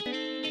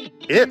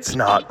It's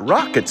not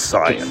rocket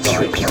science.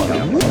 Not rocket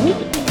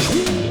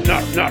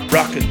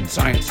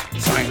science.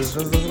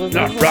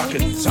 Not rocket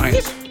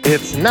science.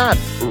 It's not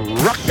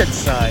rocket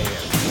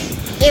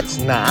science. It's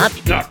not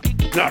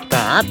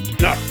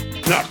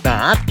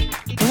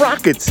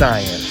rocket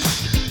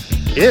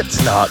science.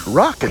 It's not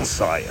rocket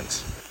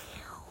science.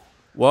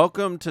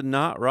 Welcome to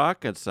Not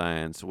Rocket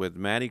Science with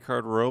Maddie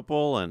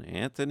Carteropel and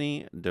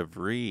Anthony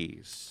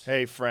DeVries.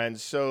 Hey,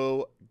 friends,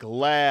 so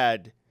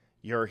glad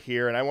you're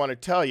here, and I want to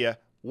tell you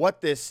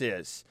what this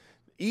is.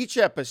 Each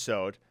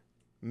episode,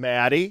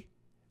 Maddie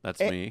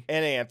me.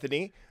 And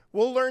Anthony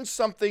will learn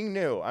something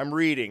new. I'm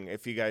reading,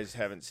 if you guys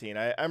haven't seen.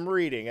 I'm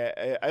reading.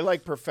 I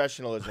like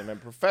professionalism,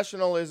 and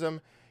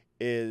professionalism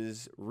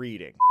is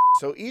reading.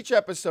 So each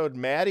episode,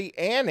 Maddie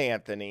and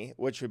Anthony,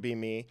 which would be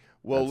me,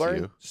 will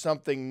learn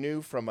something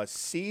new from a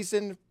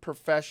seasoned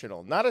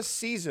professional. Not a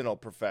seasonal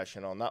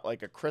professional, not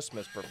like a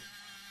Christmas professional.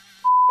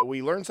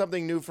 We learn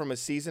something new from a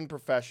seasoned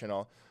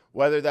professional,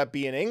 whether that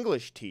be an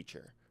English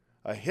teacher,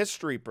 a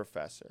history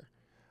professor,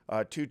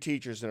 2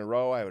 teachers in a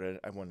row, I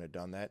wouldn't have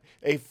done that,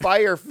 a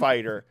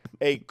firefighter,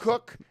 a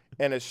cook,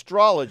 an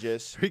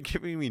astrologist. Are you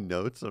giving me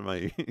notes on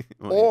my...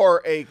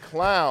 Or a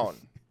clown.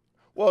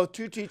 Well,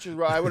 2 teachers,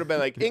 I would have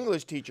been like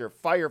English teacher,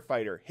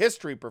 firefighter,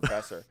 history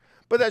professor.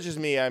 But that's just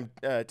me. I'm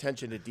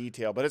attention to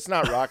detail. But it's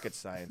not rocket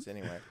science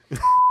anyway.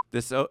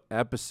 This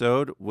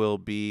episode will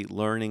be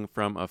learning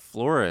from a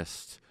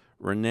florist,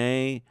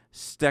 Renee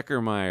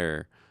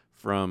Steckermeyer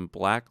from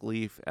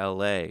Blackleaf,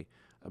 LA,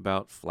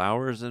 about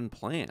flowers and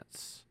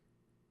plants.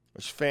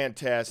 It's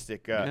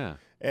fantastic. Yeah.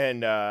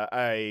 And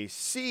I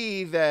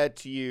see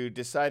that you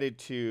decided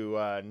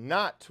to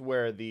not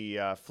wear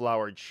the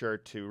flowered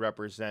shirt to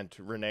represent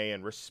Renee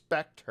and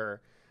respect her.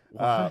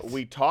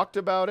 We talked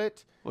about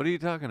it. What are you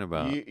talking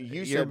about?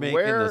 You're said making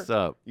this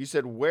up. You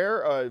said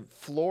wear a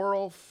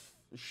floral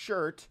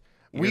shirt.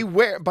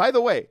 By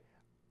the way,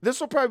 this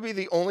will probably be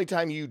the only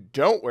time you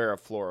don't wear a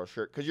floral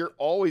shirt because you're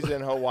always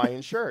in a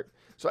Hawaiian shirt.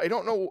 So I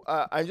don't know.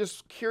 I'm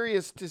just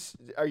curious.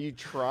 Are you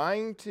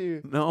trying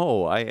to?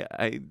 No, I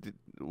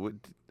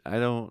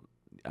don't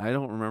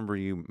remember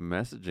you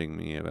messaging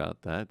me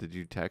about that. Did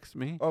you text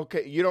me?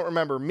 Okay, you don't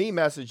remember me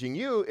messaging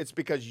you. It's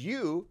because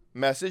you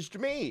messaged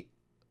me.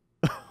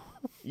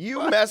 You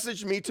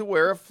messaged me to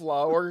wear a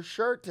flower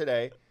shirt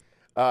today,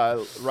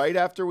 right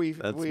after we.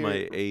 That's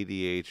my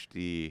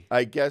ADHD.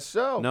 I guess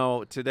so.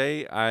 No,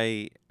 today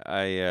I'm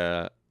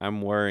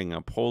wearing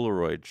a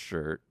Polaroid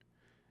shirt,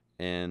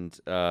 and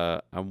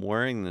I'm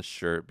wearing this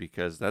shirt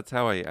because that's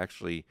how I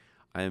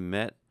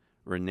met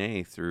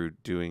Renee through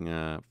filming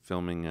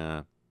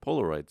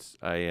Polaroids.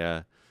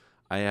 I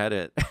had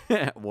it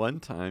at one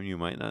time. You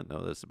might not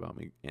know this about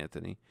me,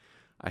 Anthony.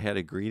 I had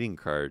a greeting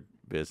card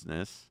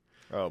business.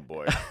 Oh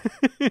boy,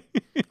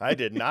 I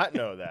did not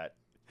know that.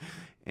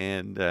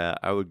 And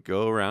I would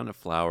go around to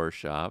flower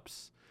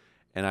shops,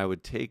 and I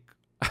would take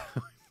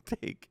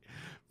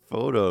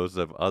photos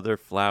of other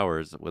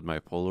flowers with my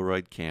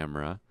Polaroid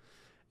camera,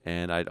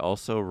 and I'd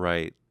also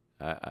write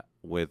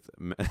with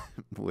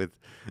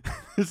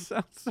this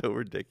sounds so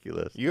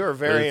ridiculous. You are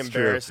very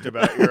embarrassed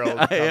about your old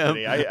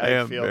company.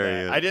 I feel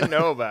that. I didn't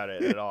know about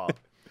it at all.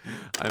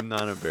 I'm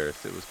not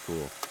embarrassed. It was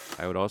cool.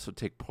 I would also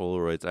take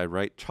Polaroids. I'd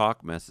write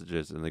chalk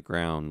messages in the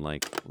ground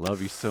like,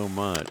 love you so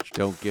much,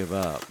 don't give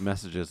up,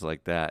 messages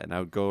like that. And I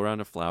would go around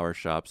to flower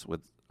shops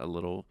with a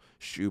little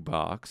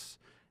shoebox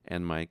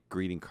and my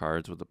greeting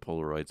cards with the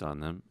Polaroids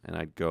on them. And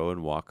I'd go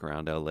and walk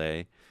around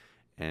LA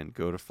and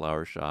go to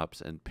flower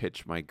shops and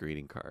pitch my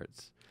greeting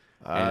cards.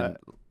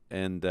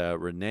 And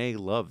Renee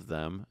loved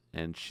them,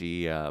 and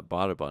she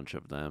bought a bunch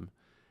of them.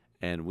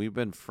 And we've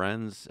been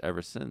friends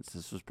ever since.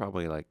 This was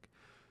probably like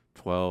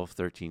 12,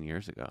 13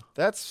 years ago.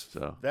 That's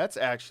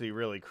actually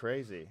really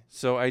crazy.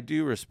 So I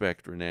do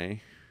respect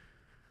Renee.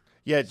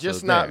 Yeah,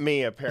 just not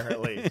me,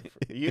 apparently.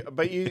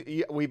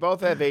 We both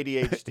have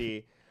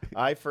ADHD.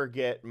 I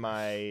forget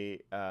my,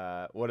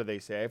 what do they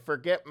say? I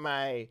forget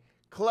my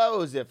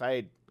clothes if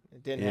I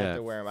didn't have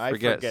to wear them. I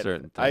forget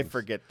certain things. I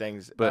forget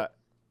things. But,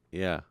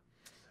 yeah.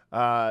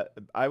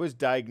 I was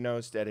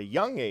diagnosed at a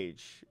young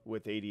age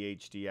with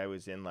ADHD. I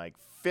was in like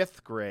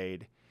 5th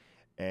grade.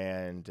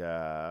 And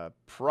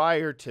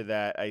prior to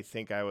that, I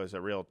think I was a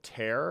real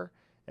terror.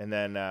 And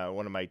then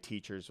one of my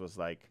teachers was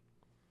like,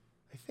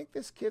 I think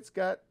this kid's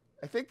got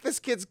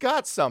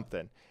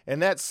something.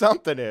 And that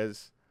something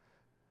is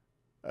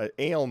an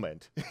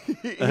ailment.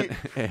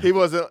 He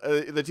wasn't,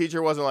 the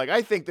teacher wasn't like,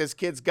 I think this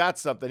kid's got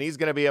something. He's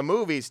going to be a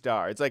movie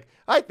star. It's like,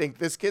 I think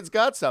this kid's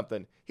got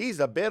something. He's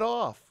a bit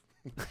off.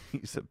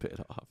 He's a bit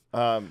off.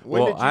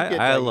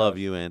 I love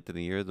you,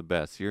 Anthony. You're the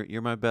best.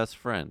 You're my best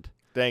friend.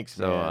 Thanks,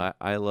 so man.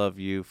 I love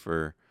you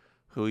for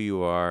who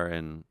you are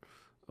and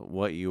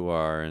what you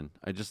are, and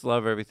I just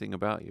love everything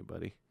about you,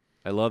 buddy.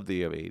 I love that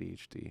you have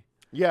ADHD.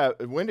 Yeah,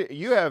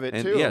 you have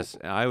it too? Yes,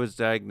 I was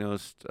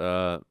diagnosed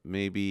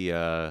maybe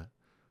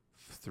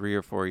 3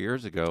 or 4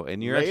 years ago,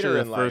 and you're Later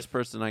actually the first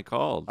person I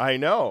called. I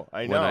know.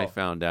 When I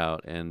found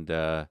out, and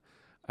I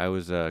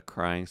was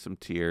crying some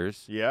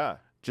tears. Yeah.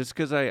 Just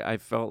because I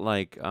felt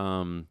like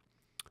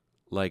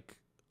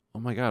oh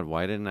my God,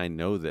 why didn't I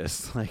know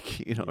this?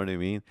 Like, you know what I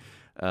mean?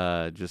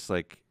 Just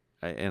like,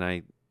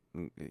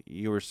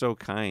 you were so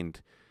kind,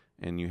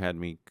 and you had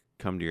me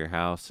come to your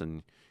house,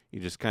 and you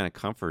just kind of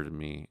comforted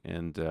me,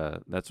 and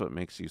that's what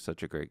makes you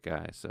such a great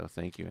guy. So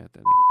thank you,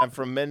 Anthony. I'm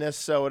from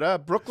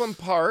Minnesota, Brooklyn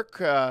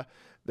Park.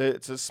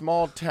 It's a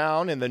small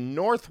town in the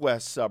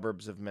northwest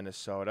suburbs of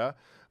Minnesota.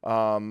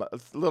 A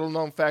little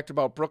known fact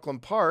about Brooklyn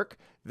Park,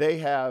 they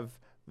have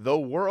the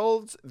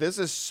world's, this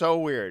is so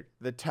weird.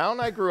 The town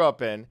I grew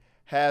up in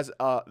has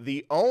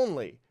the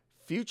only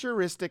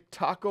futuristic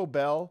Taco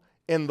Bell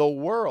in the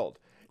world.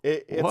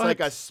 It's What? like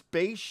a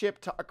spaceship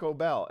Taco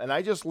Bell. And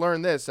I just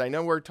learned this. I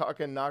know we're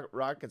talking not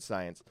rocket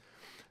science.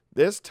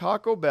 This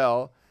Taco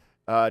Bell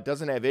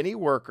doesn't have any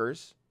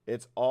workers.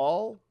 It's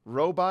all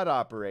robot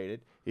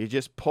operated. You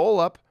just pull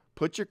up,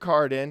 put your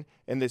card in,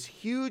 and this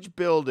huge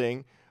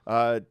building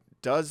makes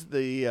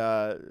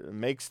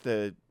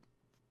the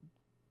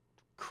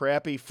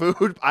crappy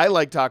food. I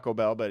like Taco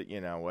Bell, but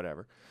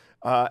whatever.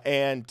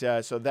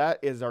 So that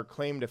is our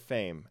claim to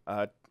fame.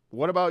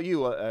 What about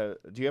you?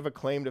 Do you have a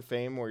claim to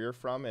fame where you're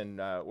from and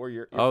where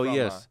you're Oh, from?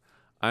 yes.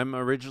 I'm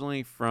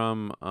originally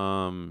from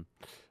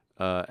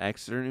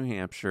Exeter, New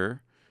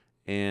Hampshire.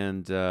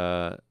 And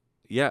I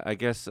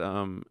guess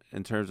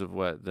in terms of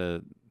what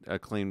a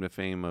claim to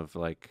fame of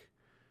like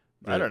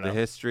I don't know. the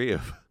history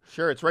of.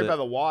 Sure, it's right by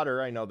the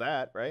water. I know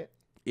that, right?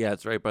 Yeah,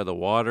 it's right by the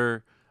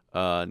water.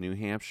 New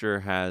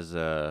Hampshire has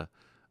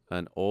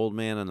an old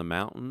man on the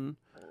mountain,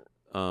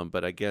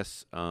 but I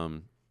guess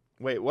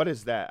Wait, what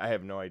is that? I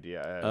have no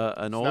idea.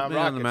 an It's old not man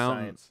on the rocket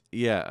mountain. science.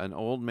 Yeah, an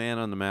old man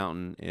on the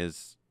mountain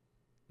is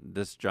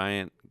this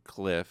giant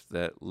cliff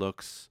that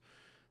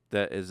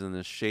is in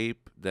the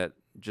shape that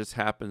just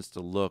happens to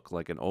look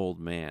like an old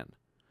man.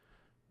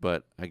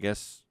 But I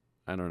guess,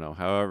 I don't know,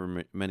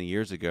 however many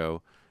years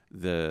ago,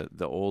 the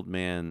old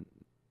man,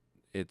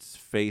 its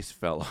face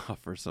fell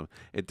off or something.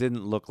 It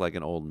didn't look like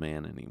an old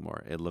man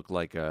anymore. It looked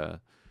like a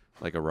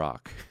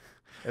rock.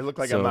 It looked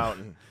like a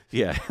mountain.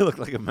 Yeah, it looked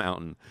like a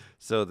mountain.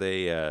 So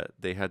they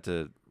had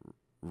to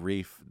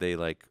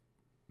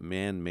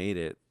man-made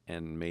it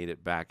and made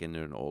it back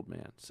into an old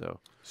man. So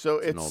it's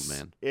an old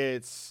man.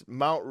 It's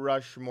Mount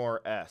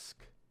Rushmore-esque.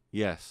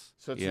 Yes.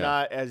 So it's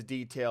not as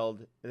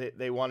detailed.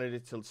 They wanted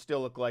it to still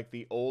look like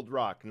the old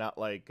rock, not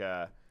like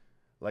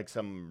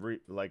some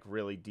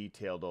really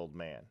detailed old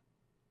man.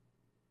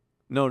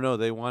 No,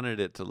 they wanted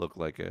it to look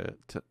like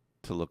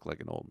to look like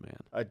an old man.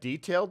 A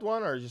detailed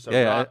one or just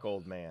a rock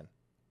old man?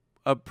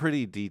 A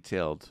pretty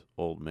detailed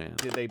old man.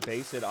 Did they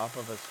base it off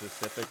of a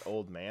specific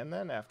old man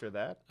then after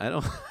that? I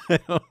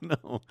don't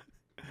know.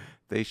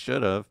 They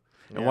should have.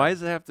 And why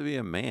does it have to be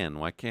a man?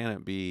 Why can't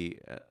it be?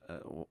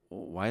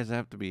 Why does it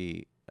have to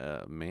be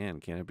a man?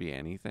 Can't it be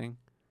anything?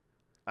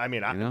 I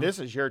mean, this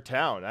is your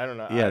town. I don't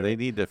know. Yeah, they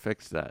need to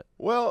fix that.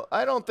 Well,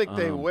 I don't think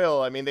they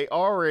will. I mean, they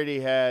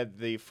already had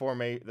the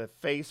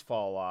face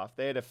fall off.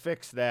 They had to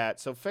fix that.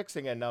 So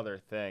fixing another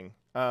thing.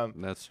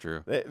 That's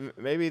true.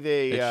 Maybe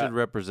they should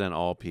represent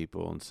all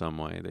people in some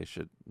way.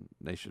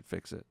 They should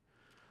fix it.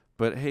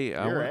 But hey,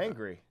 you're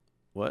angry.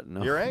 What?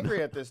 No, you're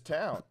angry at this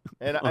town,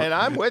 and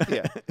I'm with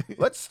you.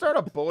 Let's start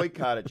a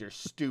boycott at your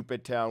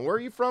stupid town. Where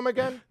are you from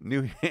again?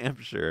 New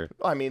Hampshire.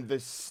 I mean,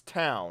 this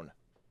town.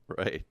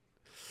 Right.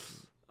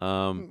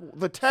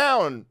 The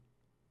town.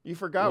 You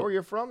forgot where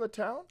you're from, the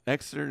town?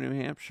 Exeter, New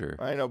Hampshire.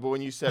 I know, but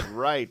when you said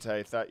right,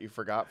 I thought you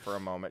forgot for a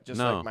moment, just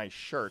like my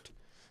shirt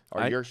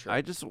or your shirt.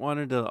 I just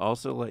wanted to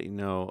also let you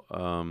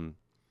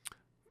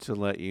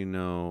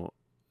know,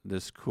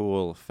 this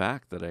cool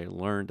fact that I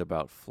learned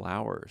about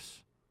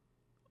flowers.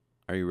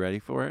 Are you ready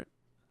for it?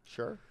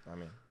 Sure. I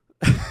mean,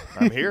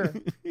 I'm here.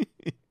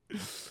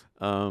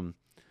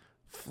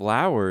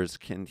 Flowers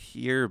can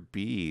hear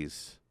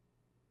bees.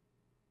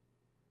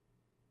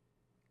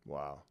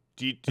 Wow.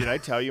 Did I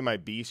tell you my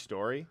bee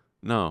story?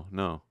 No.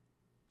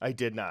 I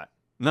did not.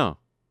 No.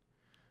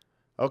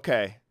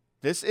 Okay.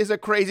 This is a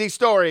crazy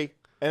story,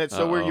 and it's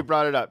so weird you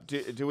brought it up.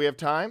 Do we have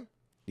time?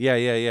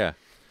 Yeah.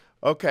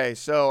 Okay,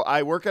 so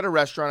I work at a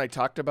restaurant. I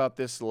talked about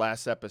this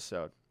last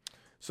episode.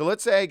 So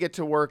let's say I get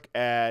to work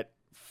at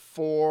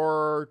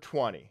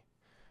 4:20.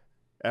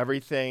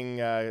 Everything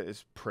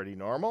is pretty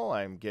normal.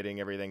 I'm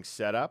getting everything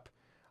set up.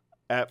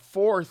 At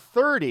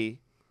 4:30,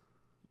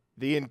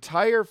 the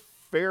entire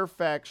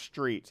Fairfax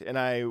Street, and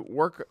I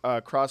work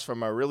across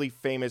from a really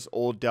famous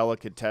old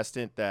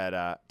delicatessen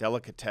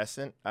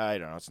delicatessen. I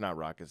don't know. It's not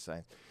rocket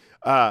science.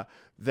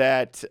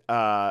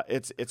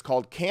 It's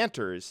called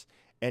Cantor's,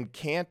 and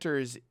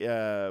Cantor's,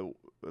 little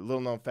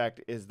known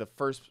fact, is the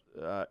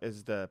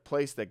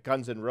place that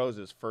Guns N'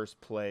 Roses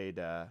first played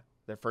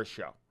their first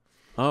show.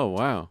 Oh,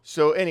 wow.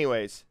 So,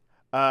 anyways,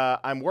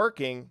 I'm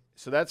working.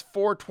 So that's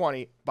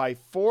 4:20. By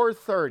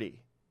 4:30.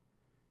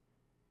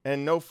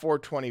 And no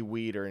 420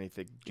 weed or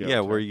anything.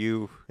 Yeah, were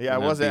you? Yeah, I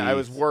wasn't. I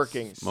was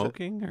working.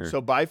 Smoking?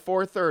 So by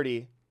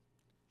 4:30,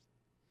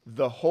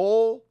 the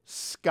whole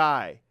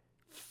sky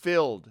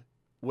filled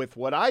with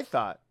what I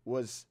thought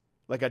was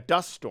like a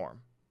dust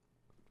storm.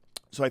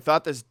 So I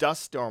thought this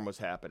dust storm was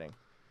happening.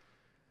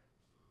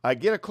 I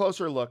get a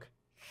closer look.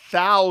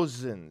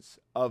 thousands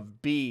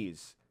of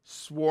bees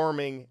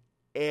swarming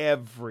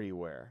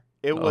everywhere.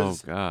 It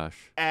was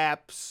gosh.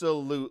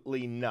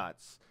 absolutely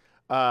nuts.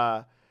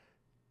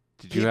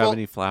 Did you have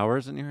any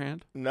flowers in your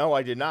hand? No,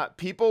 I did not.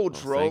 People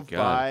drove thank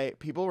God. by.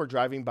 People were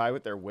driving by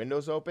with their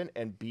windows open,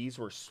 and bees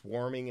were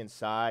swarming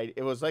inside.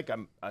 It was like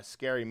a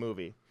scary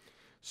movie.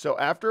 So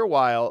after a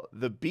while,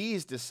 the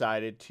bees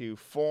decided to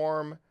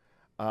form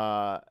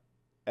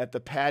at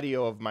the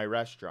patio of my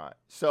restaurant.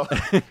 So,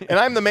 and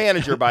I'm the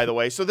manager, by the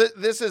way. So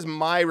this is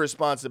my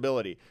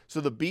responsibility.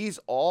 So the bees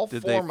all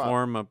Did form they up.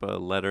 form up a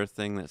letter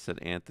thing that said,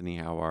 "Anthony,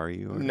 how are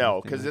you"? Or No,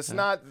 anything because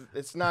like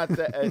it's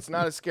that? it's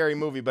not a scary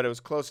movie, but it was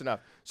close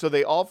enough. So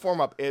they all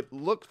form up. It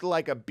looked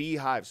like a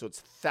beehive, so it's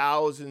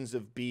thousands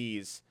of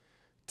bees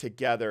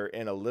together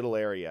in a little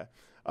area.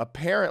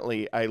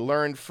 Apparently, I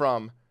learned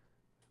from.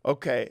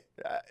 Okay,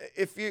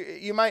 if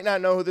you might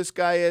not know who this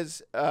guy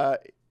is.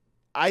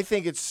 I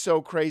think it's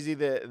so crazy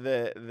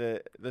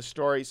the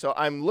story. So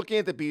I'm looking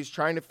at the bees,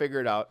 trying to figure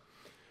it out.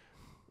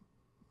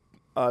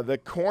 The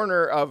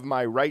corner of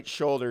my right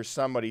shoulder,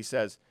 somebody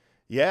says,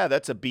 "Yeah,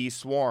 that's a bee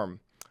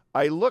swarm."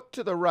 I look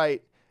to the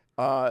right.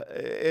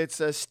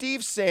 It's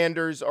Steve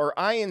Sanders or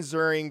Ian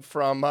Ziering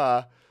from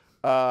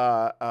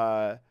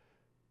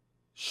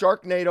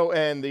Sharknado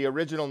and the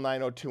original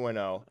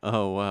 90210.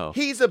 Oh wow.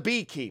 He's a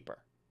beekeeper.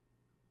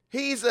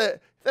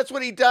 That's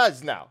what he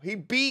does now. He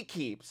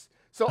beekeeps.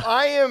 So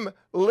I am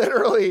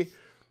literally,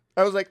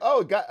 I was like,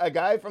 oh, a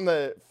guy from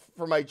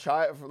my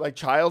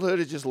childhood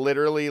is just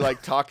literally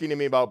like talking to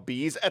me about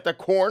bees at the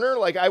corner.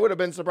 Like I would have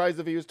been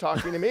surprised if he was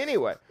talking to me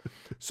anyway.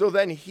 So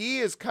then he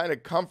is kind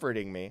of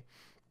comforting me.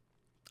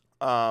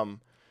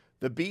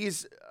 The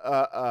bees,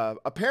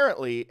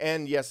 apparently,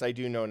 and yes, I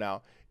do know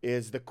now,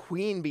 is the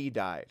queen bee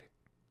died.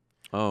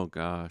 Oh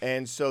gosh.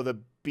 And so the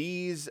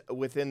bees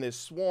within this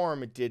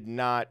swarm did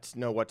not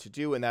know what to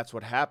do, and that's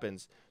what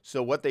happens.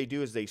 So what they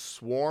do is they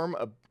swarm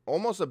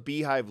almost a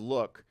beehive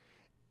look,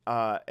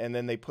 and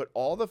then they put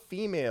all the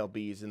female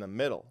bees in the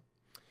middle,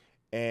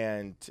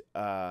 and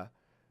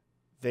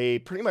they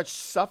pretty much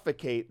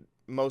suffocate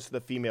most of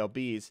the female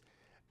bees,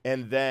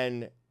 and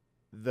then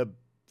the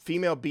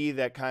female bee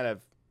that kind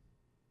of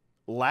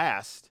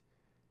last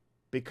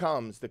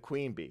becomes the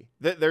queen bee.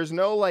 There's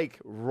no like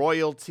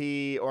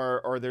royalty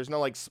or there's no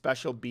like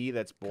special bee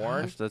that's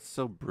born. Gosh, that's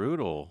so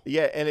brutal.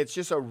 Yeah, and it's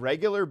just a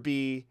regular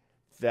bee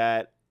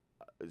that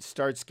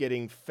starts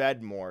getting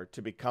fed more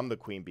to become the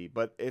queen bee.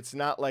 But it's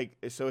not like,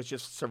 so it's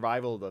just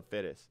survival of the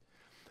fittest.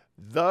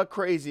 The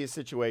craziest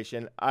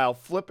situation, I'll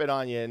flip it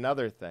on you,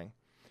 another thing.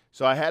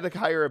 So I had to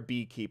hire a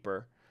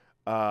beekeeper,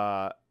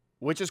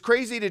 which is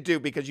crazy to do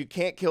because you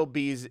can't kill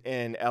bees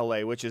in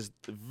LA, which is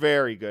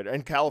very good,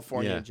 and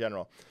California in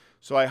general.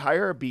 So I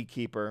hire a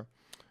beekeeper.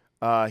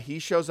 He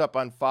shows up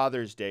on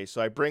Father's Day.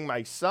 So I bring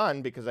my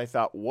son because I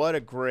thought, what a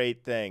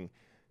great thing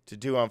to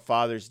do on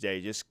Father's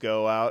Day. Just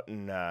go out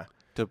and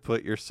To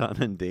put your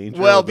son in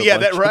danger. well, with a yeah,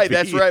 bunch of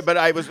that's bees. right.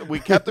 But we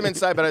kept him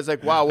inside. But I was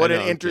like, wow, what I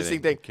know, an I'm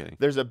interesting kidding, I'm thing. kidding.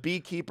 There's a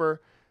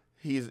beekeeper.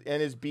 He's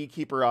in his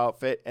beekeeper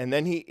outfit, and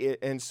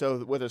then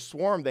so with a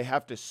swarm, they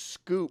have to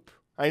scoop.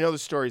 I know the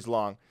story's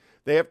long.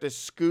 They have to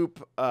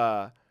scoop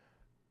the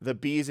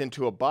bees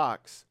into a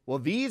box. Well,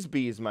 these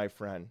bees, my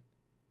friend,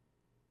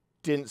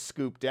 didn't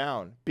scoop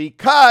down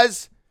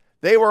because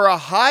they were a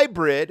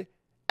hybrid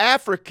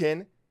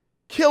African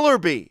killer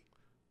bee.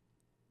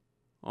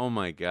 Oh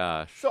my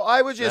gosh. So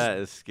I was That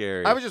is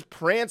scary. I was just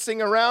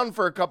prancing around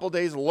for a couple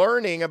days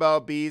learning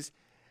about bees,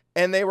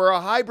 and they were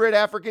a hybrid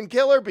African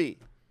killer bee.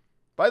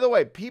 By the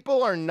way,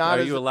 people are not.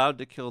 Are you allowed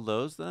to kill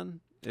those then?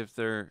 If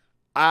they're.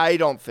 I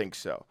don't think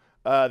so.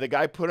 The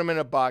guy put them in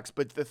a box,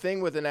 but the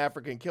thing with an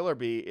African killer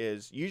bee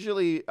is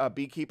usually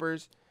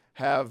beekeepers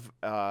have,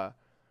 I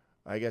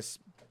guess,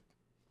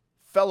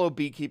 fellow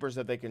beekeepers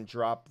that they can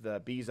drop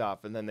the bees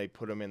off, and then they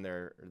put them in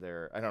their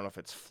I don't know if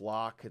it's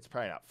flock. It's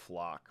probably not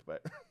flock,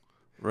 but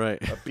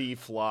Right. a bee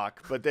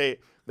flock. But they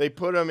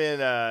put them in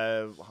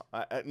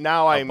box.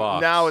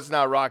 now it's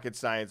not rocket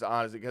science,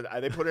 honestly, because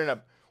they put it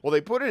in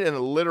they put it in a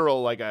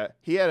literal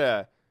he had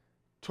a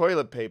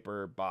toilet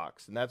paper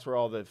box, and that's where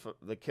all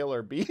the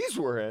killer bees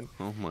were in.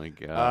 Oh my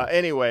god.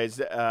 Anyways,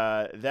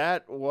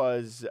 that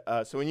was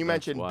so when you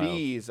mentioned wild.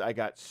 bees, I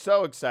got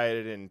so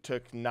excited and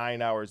took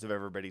 9 hours of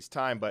everybody's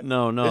time. But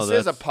No, this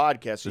is a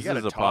podcast. So This you got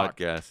is to a talk.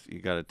 podcast. You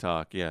got to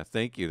talk. Yeah,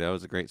 thank you. That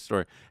was a great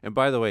story. And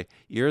by the way,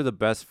 you're the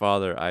best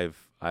father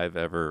I've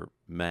ever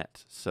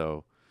met.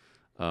 So,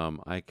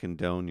 I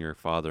condone your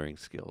fathering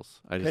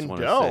skills. I just want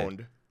to say.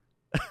 Condoned.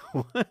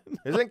 What?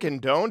 Isn't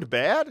condoned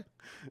bad?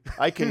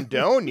 I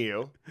condone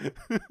you.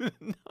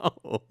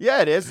 No.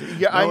 Yeah, it is.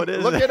 Yeah, No, it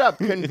isn't. Look it up.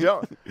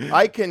 Condone.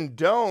 I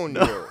condone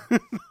you.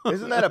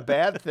 Isn't that a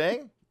bad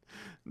thing?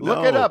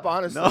 Look it No. up,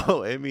 honestly.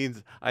 No, it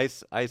means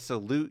I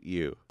salute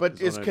you.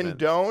 But is what I meant.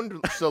 condoned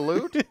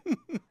salute?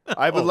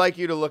 I would like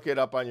you to look it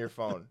up on your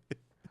phone.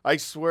 I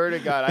swear to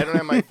God, I don't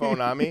have my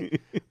phone on me,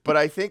 but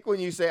I think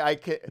when you say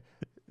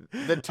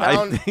the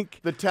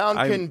town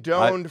I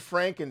condoned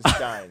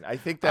Frankenstein. I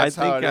think that's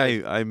how it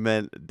is. I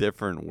meant a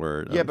different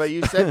word. Yeah, but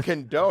you said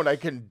condone. I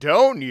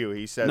condone you,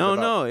 he says.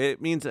 No,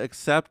 it means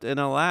accept and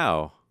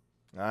allow.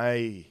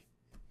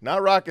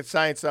 Not rocket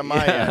science on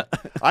my end.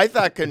 I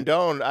thought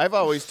condone. I've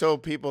always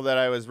told people that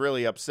I was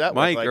really upset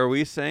Mike, with. are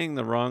we saying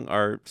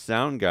our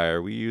sound guy,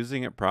 are we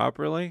using it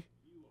properly?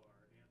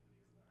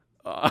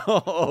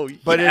 Oh,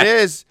 but it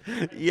is.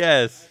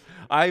 Yes.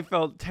 I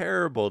felt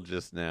terrible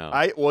just now.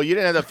 Well, you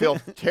didn't have to feel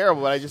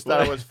terrible, but I just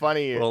thought it was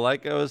funny. Well,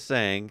 like I was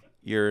saying,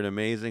 you're an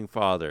amazing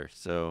father,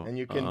 so and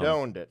you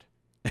condoned it.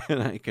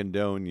 And I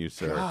condone you,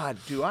 sir. God,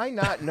 do I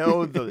not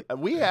know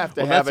we have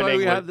to well, have that's why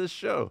we have this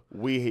show.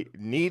 We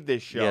need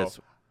this show. Yes.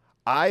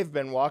 I've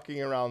been walking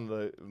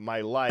around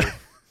my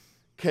life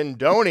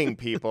condoning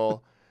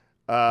people,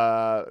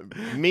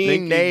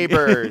 mean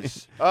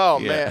neighbors. Oh,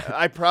 man.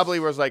 I probably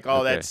was like,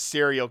 that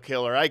serial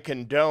killer. I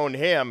condone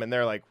him. And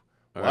they're like,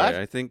 what? All right,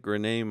 I think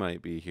Renee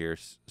might be here.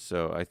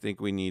 So I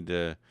think we need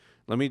to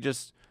let me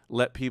just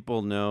let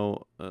people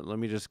know. Let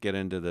me just get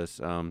into this.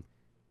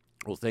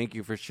 Well, thank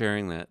you for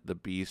sharing the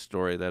bee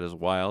story. That is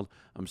wild.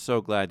 I'm so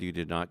glad you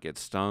did not get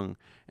stung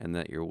and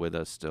that you're with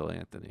us still,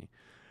 Anthony.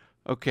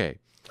 Okay.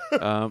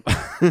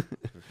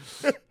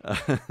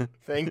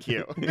 Thank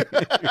you.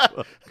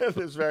 That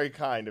was very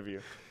kind of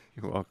you.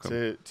 You're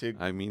welcome.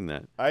 I mean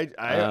that.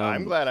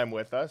 I'm glad I'm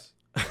with us.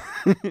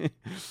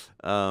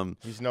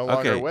 He's no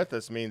longer with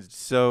us means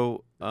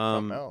so.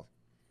 Something else.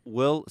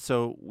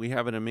 So we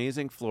have an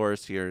amazing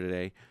florist here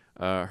today.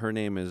 Her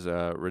name is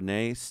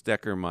Renee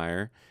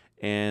Steckermeyer.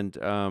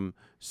 And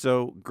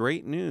so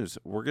great news.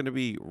 We're going to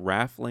be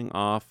raffling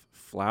off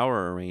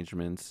flower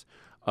arrangements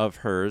of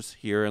hers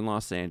here in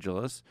Los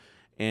Angeles.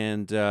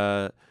 And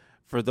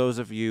for those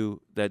of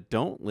you that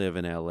don't live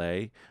in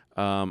L.A.,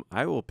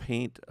 I will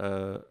paint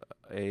a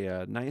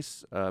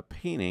nice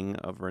painting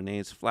of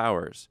Renee's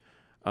flowers.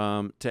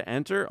 To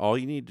enter, all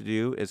you need to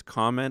do is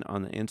comment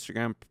on the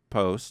Instagram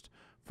post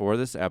for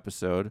this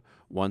episode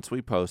once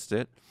we post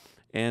it.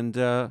 And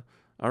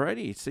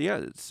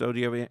alrighty, so do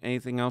you have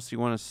anything else you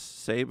want to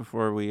say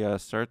before we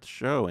start the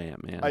show,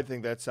 Ant-Man? I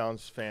think that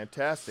sounds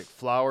fantastic.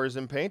 Flowers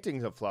and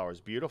paintings of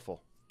flowers,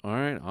 beautiful. All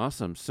right,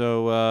 awesome.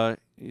 So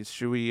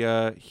should we,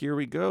 here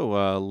we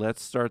go.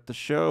 Let's start the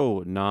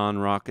show,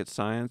 non-rocket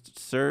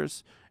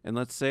sciencers, and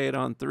let's say it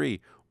on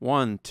 3.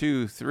 1,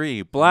 2,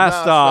 3,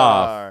 blast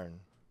off!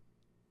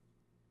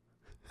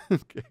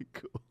 Okay,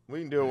 cool.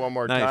 We can do it one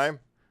more time.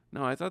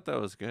 No, I thought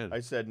that was good. I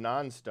said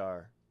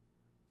non-star.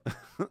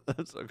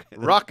 That's okay.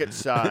 Rocket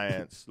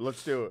science.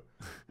 Let's do it.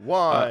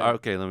 1.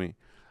 Okay,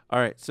 all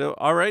right, so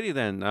alrighty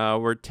then.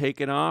 We're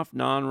taking off,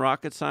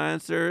 non-rocket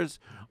sciencers,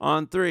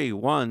 on 3.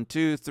 1,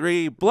 2,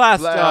 3,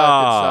 blast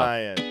off!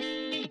 Rocket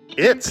science.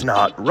 It's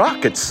not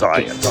rocket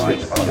science.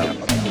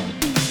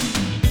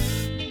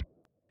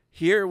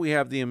 Here we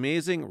have the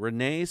amazing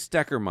Renee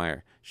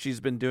Steckermeyer.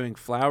 She's been doing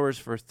flowers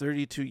for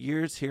 32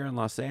 years here in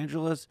Los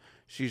Angeles.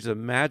 She's a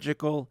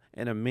magical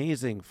and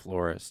amazing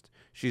florist.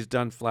 She's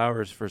done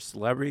flowers for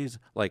celebrities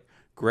like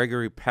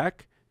Gregory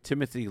Peck,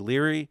 Timothy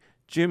Leary,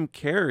 Jim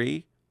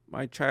Carrey,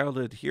 my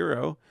childhood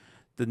hero,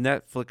 the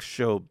Netflix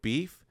show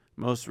Beef.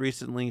 Most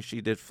recently, she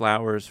did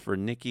flowers for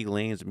Nikki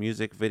Lane's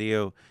music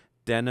video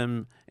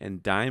Denim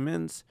and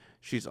Diamonds.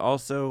 She's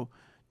also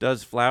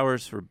does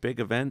flowers for big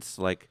events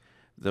like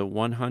the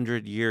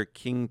 100-year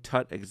King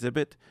Tut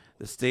exhibit,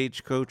 the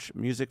Stagecoach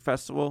Music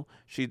Festival.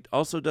 She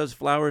also does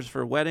flowers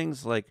for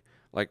weddings like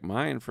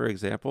mine, for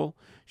example.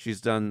 She's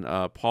done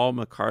Paul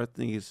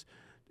McCartney's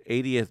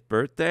 80th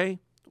birthday.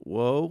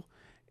 Whoa.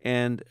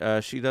 And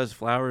she does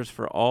flowers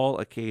for all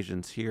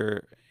occasions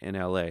here in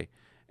L.A.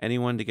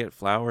 Anyone to get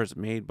flowers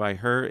made by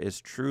her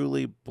is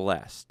truly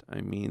blessed.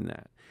 I mean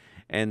that.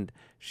 And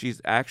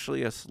she's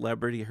actually a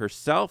celebrity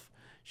herself.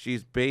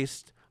 She's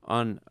based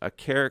on a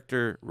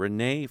character,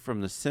 Renee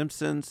from The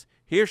Simpsons.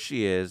 Here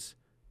she is,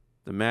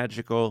 the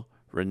magical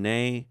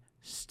Renee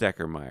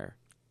Steckermeyer.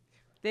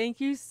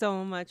 Thank you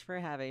so much for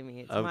having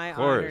me. It's my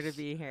honor to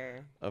be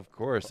here. Of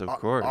course.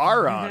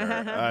 Our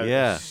honor.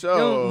 Yeah.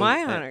 No,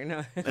 my honor.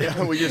 No. Yeah,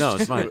 no,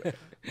 it's mine.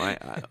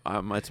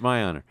 It's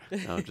my honor.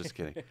 No, I'm just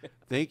kidding.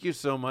 Thank you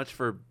so much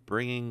for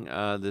bringing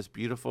this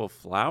beautiful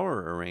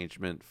flower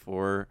arrangement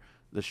for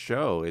the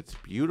show. It's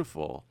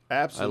beautiful.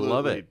 Absolutely, I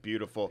love it.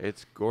 Beautiful.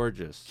 It's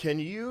gorgeous. Can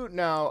you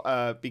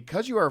now,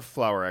 because you are a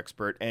flower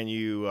expert and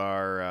you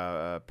are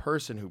a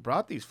person who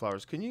brought these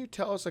flowers, can you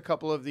tell us a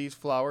couple of these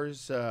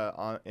flowers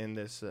in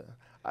this?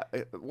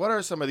 What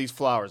are some of these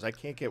flowers? I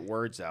can't get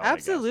words out.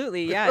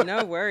 Absolutely, yeah,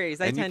 no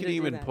worries. And you can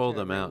even pull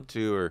them out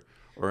too,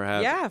 or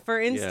have. Yeah, for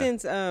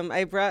instance,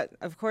 I brought,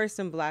 of course,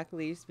 some black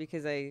leaves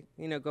because I,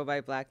 go by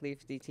Black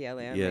Leaf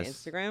DTLA on my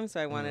Instagram. So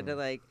I wanted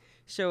to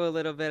show a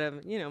little bit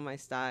of, my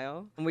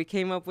style. And we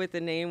came up with the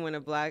name when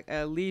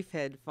a leaf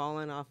had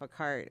fallen off a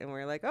cart, and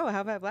we're like, oh,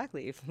 how about Black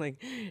Leaf?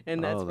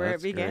 And that's where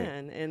it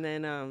began. Great. And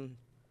then,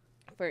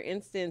 for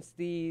instance,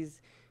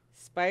 these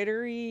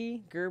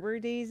spidery Gerber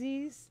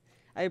daisies,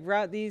 I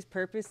brought these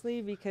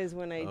purposely because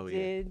when I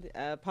did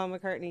Paul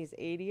McCartney's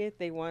 80th,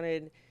 they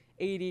wanted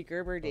 80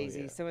 Gerber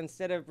daisies. So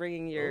instead of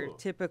bringing your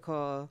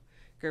typical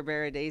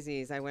Gerbera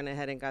daisies, I went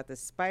ahead and got the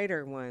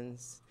spider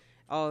ones,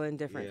 all in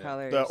different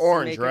colors. The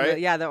orange, right?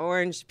 The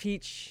orange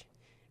peach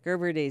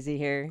Gerber daisy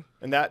here.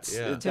 And that's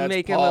To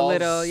make him a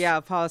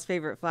little, Paul's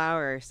favorite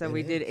flower. So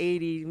we did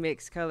 80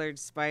 mixed colored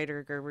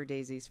spider Gerber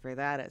daisies for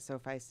that at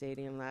SoFi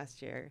Stadium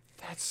last year.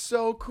 That's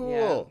so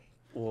cool.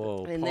 Yeah.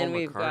 Whoa. And Paul then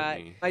we've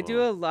McCartney. I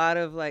do a lot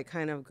of like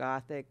kind of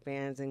gothic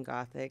bands and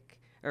gothic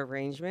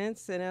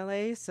arrangements in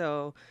LA.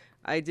 So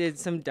I did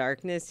some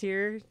darkness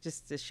here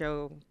just to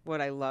show what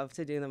I love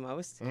to do the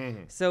most.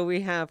 So we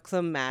have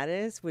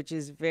Clematis, which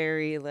is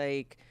very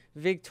like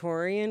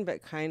Victorian,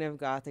 but kind of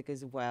gothic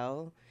as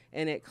well.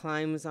 And it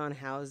climbs on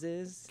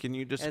houses. Can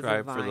you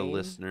describe for the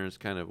listeners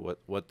kind of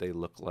what they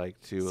look like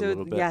too, a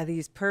little bit? Yeah,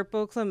 these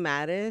purple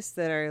clematis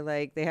that are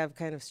like, they have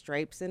kind of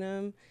stripes in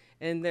them.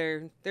 And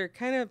they're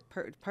kind of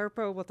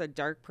purple with a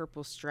dark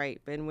purple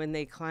stripe. And when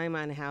they climb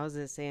on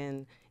houses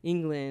in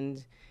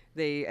England,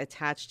 they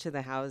attach to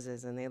the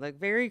houses. And they look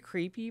very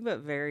creepy, but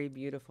very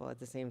beautiful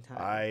at the same time.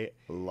 I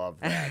love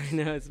that. I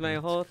know, it's my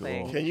whole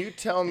thing. Can you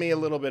tell me a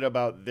little bit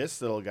about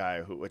this little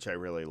guy, which I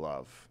really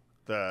love?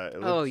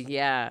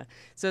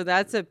 So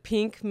that's a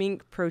pink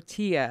mink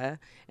protea,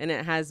 and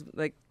it has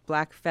like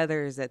black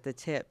feathers at the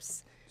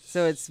tips.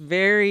 So it's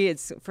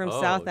from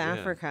South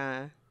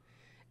Africa,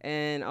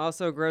 and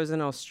also grows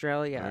in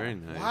Australia. Very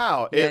nice.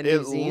 Wow, it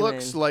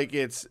looks like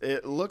it's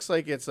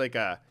like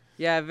a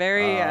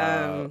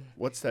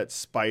what's that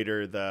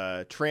spider?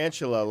 The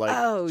tarantula,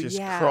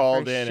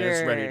 crawled in and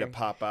it's ready to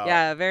pop out.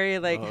 Yeah, very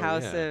like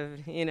House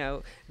of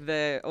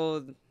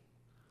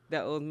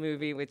the old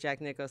movie with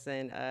Jack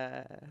Nicholson,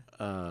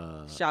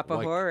 Shop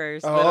of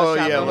Horrors. Little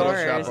Shop of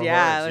Horrors.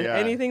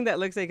 Anything that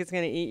looks like it's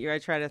going to eat you, I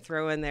try to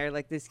throw in there.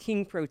 Like this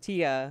King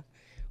Protea,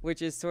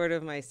 which is sort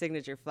of my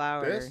signature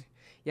flower. This?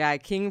 Yeah,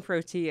 King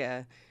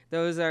Protea.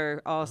 Those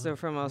are also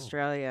from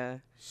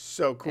Australia.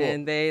 So cool.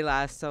 And they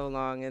last so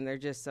long, and they're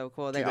just so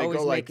cool. They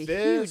always make a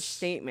huge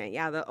statement.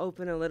 Yeah, they'll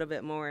open a little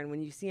bit more. And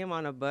when you see them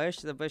on a bush,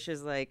 the bush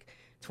is like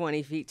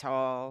 20 feet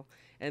tall.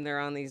 And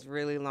they're on these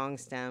really long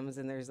stems,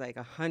 and there's like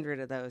 100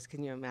 of those.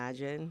 Can you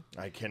imagine?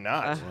 I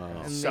cannot.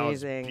 Wow.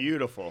 Sounds Amazing.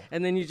 beautiful.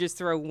 And then you just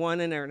throw one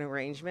in an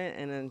arrangement,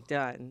 and then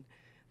done.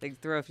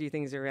 Like throw a few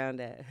things around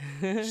it.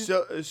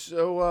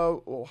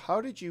 So how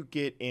did you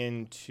get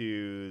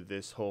into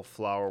this whole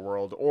flower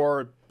world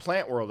or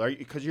plant world?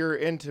 Because you're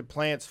into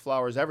plants,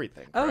 flowers,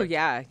 everything. Oh,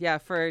 correct? yeah.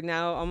 For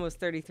now almost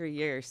 33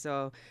 years.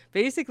 So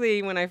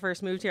basically when I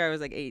first moved here, I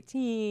was like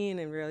 18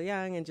 and real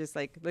young and just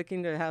like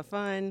looking to have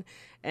fun.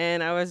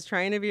 And I was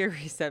trying to be a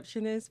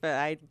receptionist, but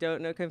I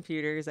don't know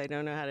computers. I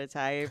don't know how to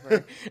type.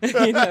 Or, Me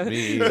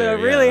either. So I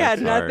really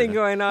had hard. nothing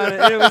going on.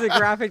 And it was a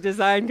graphic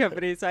design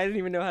company, so I didn't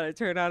even know how to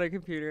turn on a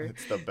computer.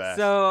 It's the best.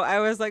 So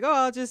I was like,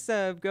 I'll just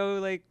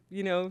go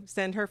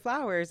send her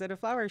flowers at a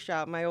flower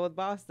shop. My old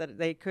boss, that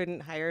they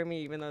couldn't hire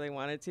me even though they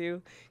wanted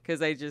to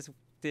because I just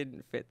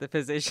didn't fit the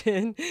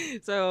position.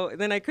 So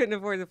then I couldn't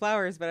afford the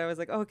flowers, but I was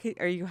like, okay,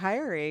 are you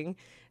hiring?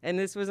 And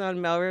this was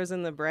on Melrose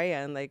and La Brea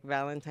in like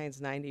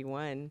Valentine's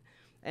 91.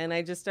 And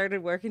I just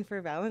started working for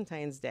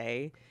Valentine's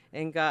Day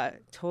and got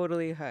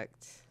totally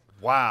hooked.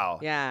 Wow.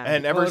 Yeah.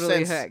 And ever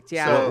totally since. Hooked.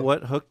 Yeah. So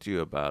what hooked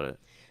you about it?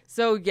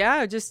 So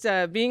yeah, just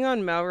being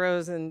on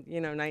Melrose in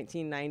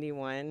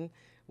 1991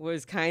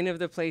 was kind of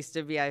the place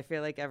to be. I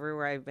feel like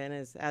everywhere I've been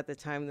is at the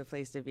time the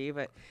place to be,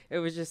 but it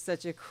was just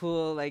such a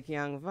cool like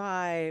young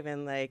vibe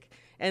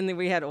and then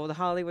we had old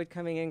Hollywood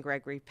coming in.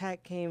 Gregory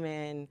Peck came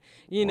in.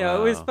 It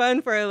was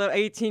fun for a little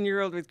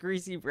 18-year-old with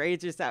greasy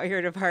braids just out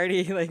here to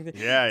party,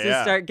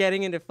 start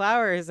getting into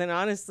flowers. And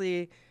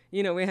honestly,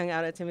 we hung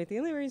out at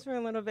Timothy Leary's for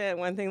a little bit.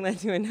 One thing led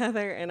to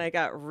another, and I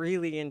got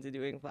really into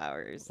doing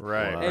flowers.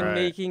 Right. And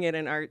making it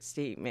an art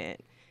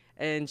statement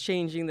and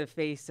changing the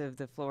face of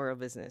the floral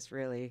business,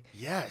 really.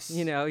 Yes.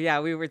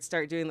 We would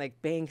start doing like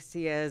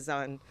Banksias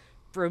on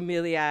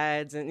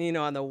bromeliads and,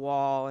 on the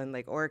wall and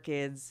like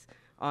orchids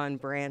on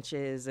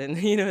branches and,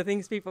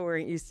 things people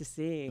weren't used to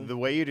seeing. The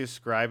way you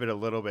describe it a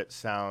little bit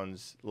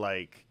sounds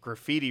like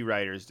graffiti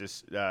writers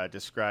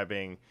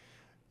describing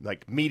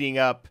like meeting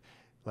up,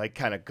 like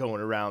kind of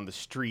going around the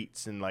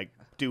streets and like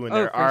doing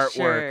their artwork.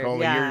 Sure.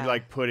 Only Yeah. you're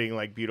like putting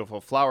like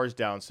beautiful flowers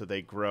down so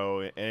they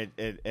grow,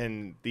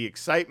 and the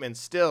excitement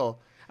still.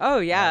 Oh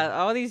yeah,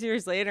 all these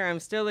years later, I'm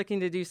still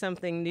looking to do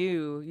something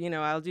new.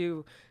 I'll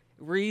do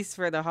wreaths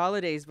for the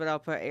holidays, but I'll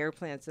put air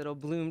plants that'll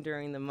bloom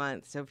during the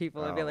month, so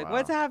people will be like,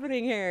 "What's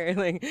happening here?"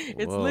 Like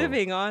it's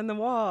living on the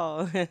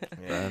wall.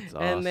 That's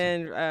awesome. And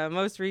then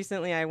most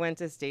recently, I went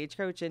to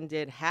Stagecoach and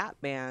did hat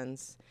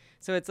bands.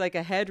 So it's like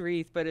a head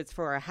wreath, but it's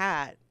for a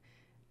hat.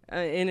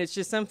 And it's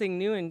just something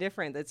new and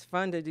different. That's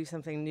fun to do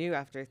something new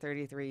after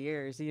 33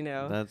 years,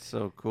 That's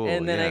so cool.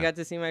 And then I got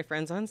to see my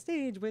friends on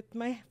stage with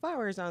my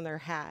flowers on their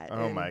hat.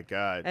 Oh, my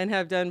God. And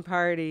have done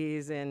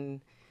parties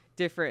and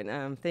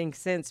different things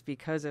since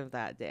because of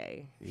that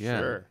day. Yeah.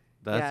 Sure.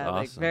 That's like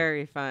awesome.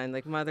 very fun.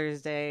 Like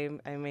Mother's Day,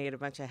 I made a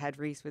bunch of head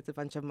wreaths with a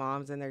bunch of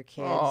moms and their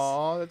kids.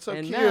 Oh, that's so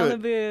and cute.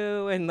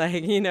 Malibu, and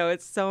like,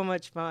 it's so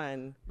much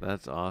fun.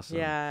 That's awesome.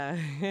 Yeah.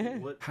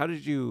 How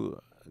did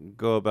you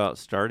go about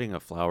starting a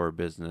flower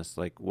business?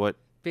 Like what?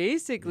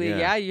 Basically,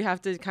 Yeah. you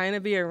have to kind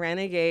of be a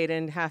renegade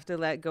and have to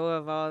let go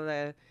of all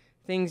the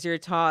things you're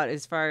taught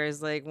as far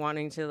as like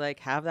wanting to like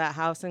have that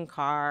house and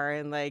car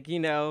and like,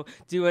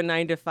 do a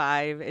 9 to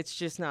 5. It's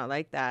just not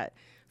like that.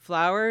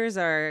 Flowers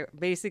are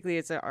basically,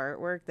 it's an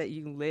artwork that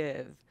you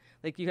live.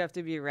 Like you have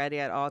to be ready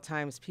at all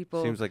times.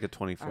 People Seems like a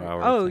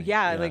 24-hour Oh thing.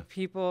 yeah, like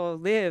people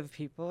live,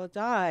 people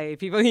die.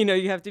 People,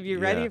 you have to be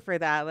ready Yeah. for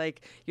that.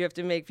 Like you have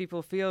to make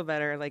people feel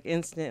better like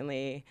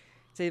instantly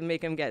to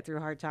make them get through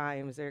hard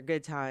times or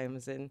good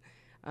times. And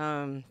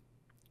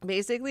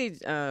basically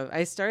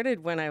I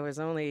started when I was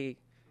only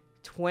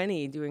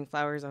 20 doing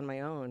flowers on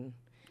my own.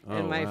 Oh,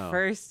 And my wow.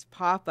 first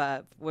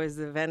pop-up was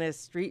the Venice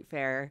Street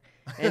Fair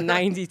in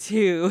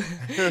 92.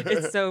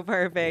 It's so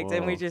perfect.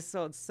 And we Whoa. just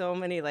sold so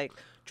many like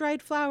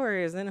dried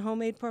flowers and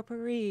homemade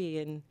potpourri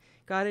and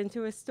got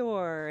into a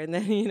store. And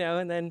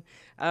then,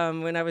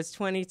 when I was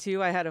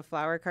 22, I had a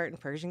flower cart in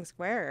Pershing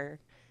Square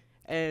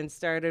and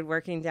started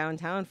working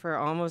downtown for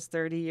almost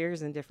 30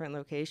 years in different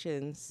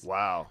locations.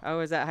 Wow. I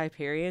was at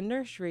Hyperion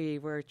Nursery,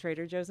 where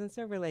Trader Joe's in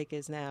Silver Lake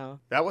is now.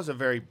 That was a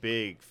very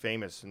big,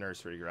 famous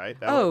nursery, right?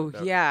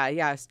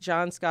 Yeah.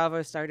 John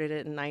Scavo started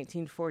it in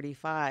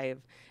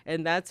 1945.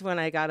 And that's when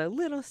I got a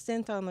little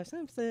stint on The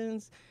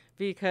Simpsons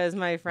because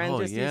my friend Oh,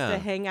 just yeah. used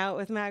to hang out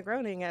with Matt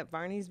Groening at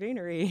Barney's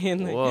Beanery.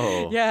 And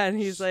Whoa. yeah, and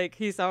he's like,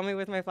 he saw me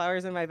with my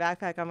flowers in my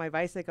backpack on my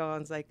bicycle and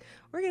was like,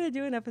 we're going to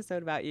do an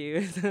episode about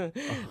you. That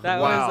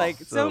Wow. was like,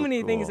 so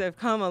many things cool. have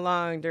come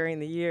along during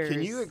the years.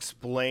 Can you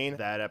explain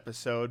that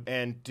episode?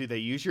 And do they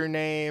use your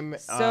name?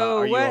 So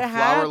are you what a flower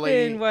happened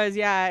lady? was,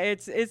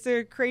 it's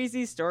a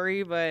crazy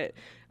story, but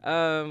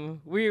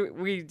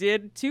we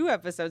did 2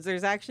 episodes.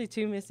 There's actually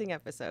 2 missing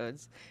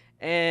episodes.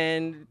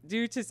 And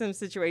due to some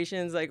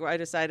situations, like I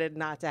decided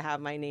not to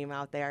have my name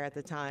out there at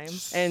the time.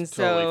 And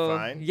Totally so,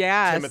 fine.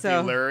 yeah, Timothy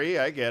so Leary,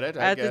 I get it.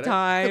 at the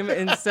time.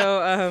 And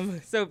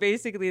so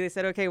basically they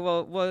said, okay,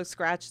 well, we'll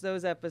scratch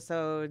those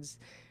episodes.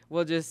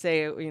 We'll just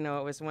say, it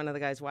was one of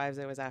the guy's wives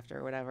that was after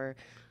or whatever.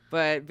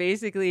 But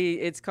basically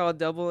it's called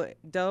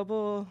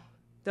Dumbbell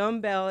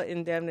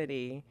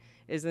Indemnity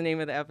is the name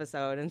of the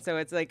episode. And so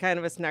it's like kind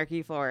of a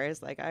snarky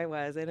florist, like I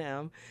was and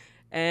am.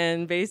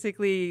 And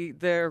basically,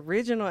 the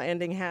original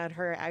ending had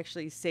her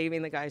actually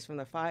saving the guys from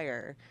the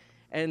fire,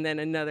 and then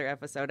another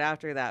episode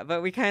after that.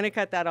 But we kind of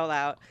cut that all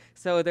out.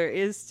 So there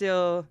is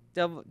still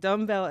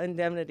Dumbbell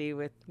Indemnity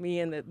with me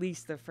in at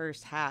least the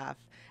first half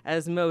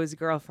as Moe's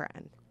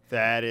girlfriend.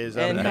 That is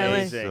And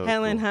amazing. So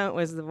Helen cool. Hunt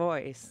was the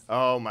voice.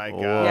 Oh my God.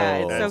 Whoa. Yeah,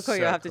 it's That's so cool.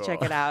 You'll have to cool.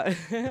 check it out.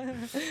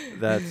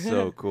 That's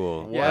so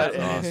cool. What Yeah. an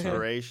That's awesome.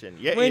 inspiration.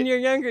 Yeah, When you're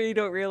younger, you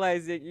don't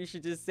realize that you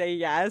should just say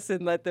yes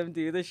and let them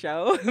do the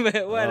show.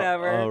 But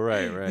whatever. Oh,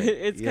 right.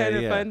 It's Yeah, kind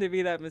of yeah. fun to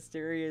be that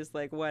mysterious,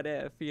 like, what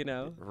if,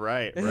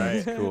 right.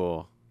 That's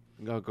cool.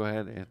 Go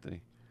ahead,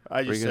 Anthony.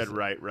 I just Bring said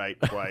us- right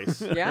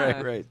twice.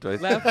 Yeah. Right. Twice.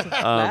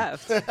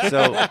 Left.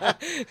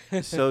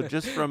 So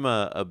just from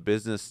a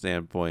business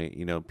standpoint,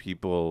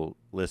 people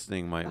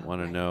listening might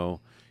want to know,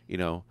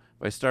 if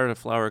I start a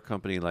flower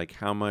company, like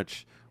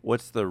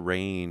what's the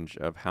range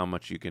of how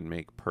much you can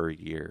make per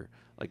year?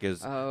 Like it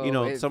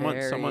someone,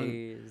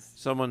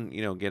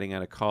 varies. getting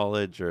out of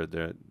college, or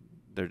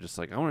they're just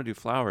like, I want to do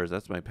flowers.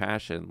 That's my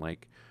passion.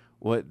 Like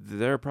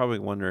they're probably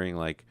wondering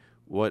like,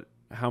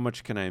 how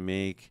much can I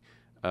make?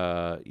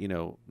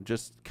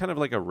 Just kind of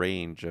like a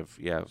range of,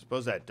 I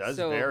suppose that does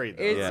So vary,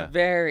 though. It Yeah.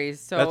 varies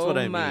so That's what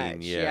I mean, much.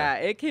 yeah.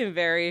 It can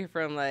vary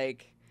from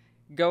like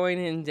going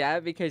in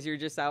debt because you're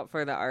just out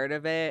for the art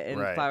of it, and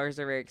Right. flowers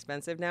are very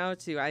expensive now.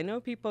 To I know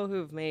people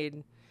who've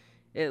made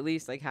at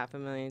least like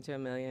 $500,000 to $1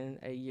 million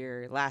a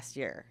year last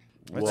year.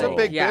 It's Whoa. a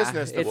big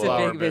business, the it's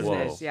flower a big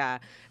business. Whoa. Yeah,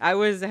 I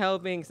was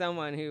helping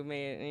someone who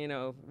made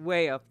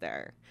way up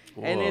there,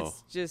 and Whoa.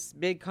 it's just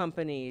big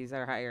companies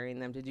are hiring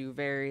them to do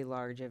very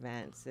large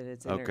events, and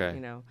it's Okay.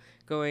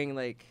 going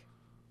like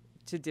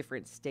to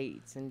different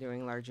states and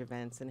doing large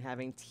events and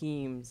having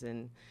teams,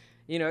 and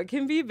it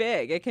can be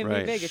big. It can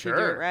Right. be big if you do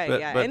Sure. it right. But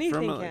Yeah, from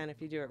anything a- can if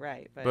you do it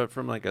right. But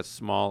from like a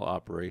small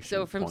operation.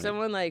 So from point.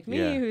 someone like me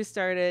Yeah. who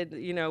started,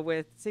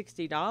 with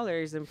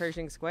 $60 in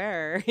Pershing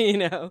Square,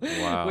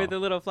 Wow. with a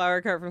little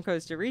flower cart from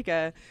Costa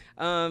Rica,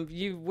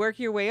 you work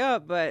your way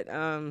up. But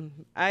I'm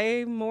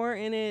more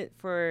in it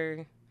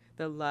for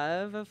the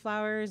love of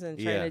flowers and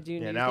trying Yeah. to do Yeah,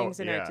 new now- things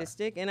and yeah.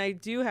 artistic. And I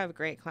do have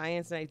great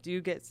clients, and I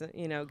do get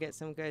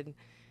some good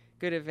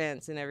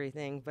events and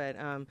everything. But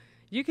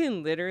you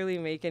can literally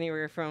make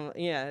anywhere from,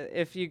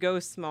 if you go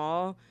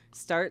small,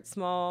 start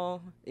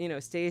small,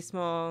 stay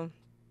small.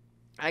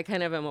 I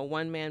kind of am a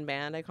one-man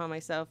band, I call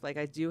myself. Like,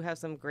 I do have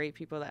some great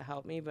people that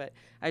help me, but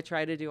I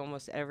try to do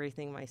almost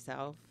everything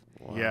myself.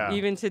 Wow. Yeah.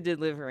 even to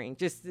delivering.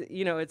 Just,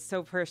 it's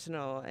so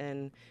personal.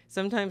 And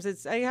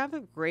sometimes I have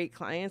great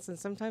clients, and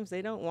sometimes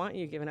they don't want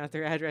you giving out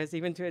their address,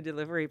 even to a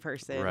delivery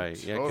person. Right.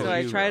 Yeah. Totally. 'cause So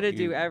I try to you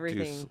do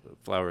everything.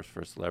 flowers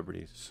for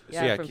celebrities.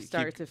 Yeah, So from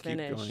start to keep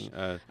finish.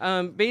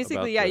 going. Basically,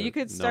 about yeah, the you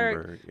could start.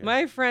 number,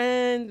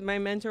 yeah. My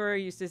mentor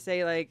used to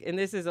say, like, and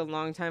this is a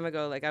long time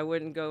ago, like I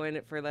wouldn't go in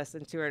it for less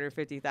than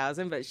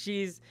 250,000, but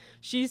she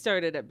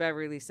started at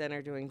Beverly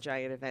Center doing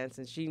giant events,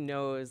 and she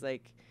knows,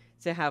 like,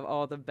 to have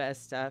all the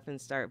best stuff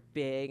and start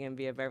big and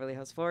be a Beverly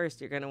Hills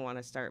florist, you're going to want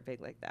to start big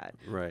like that.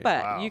 Right.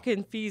 But Wow. you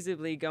can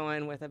feasibly go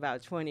in with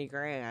about 20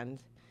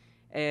 grand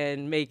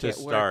and make To it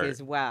start, work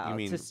as well. you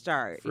mean to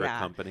start, for a yeah.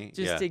 company?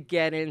 Just Yeah. to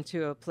get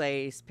into a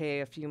place, pay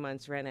a few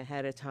months rent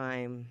ahead of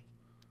time.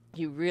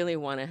 You really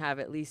want to have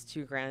at least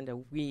 2 grand a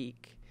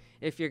week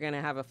if you're going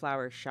to have a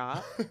flower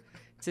shop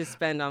to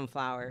spend on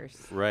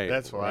flowers. Right.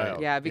 That's right.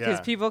 wild. Yeah, because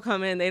Yeah. people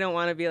come in, they don't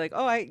want to be like,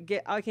 oh, I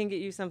can get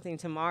you something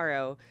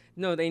tomorrow.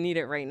 No, they need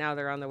it right now.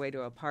 They're on their way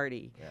to a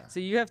party. Yeah. So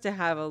you have to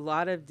have a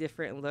lot of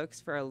different looks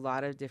for a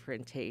lot of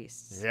different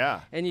tastes. Yeah.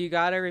 And you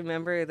got to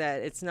remember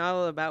that it's not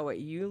all about what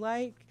you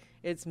like.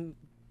 It's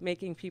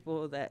making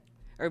flowers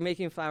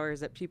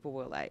that people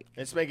will like.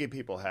 It's making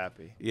people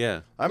happy.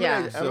 Yeah. I'm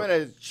Yeah.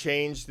 gonna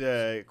change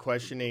the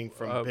questioning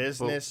from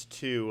business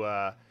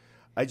to.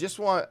 I just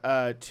want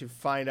to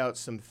find out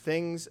some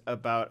things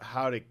about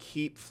how to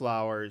keep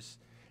flowers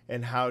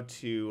and how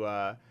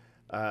to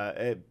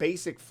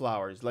basic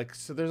flowers. Like,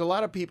 so there's a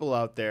lot of people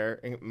out there,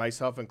 and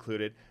myself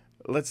included.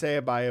 Let's say I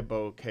buy a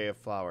bouquet of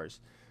flowers.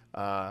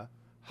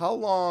 How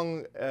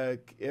long,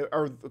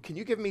 or can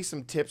you give me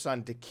some tips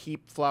on to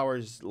keep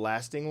flowers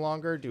lasting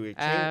longer? Do we change?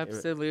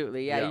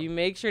 Absolutely. Yeah. You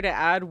make sure to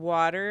add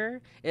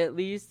water at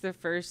least the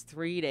first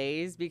 3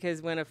 days,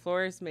 because when a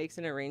florist makes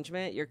an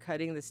arrangement, you're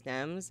cutting the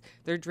stems,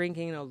 they're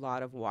drinking a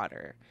lot of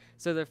water.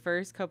 So the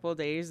first couple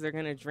days, they're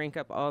going to drink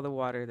up all the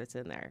water that's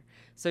in there.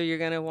 So you're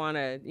going to want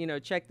to,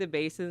 check the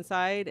base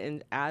inside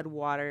and add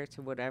water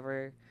to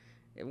whatever,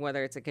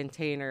 whether it's a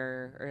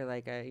container or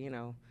like a,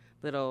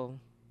 little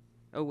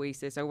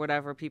oasis or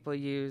whatever people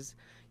use.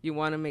 You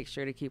want to make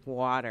sure to keep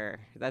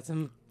water. That's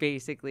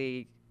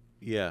basically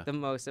the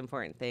most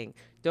important thing.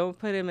 Don't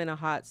put them in a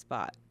hot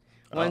spot.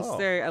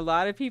 A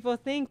lot of people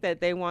think that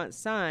they want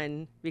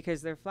sun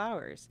because they're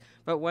flowers,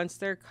 but once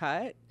they're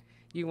cut,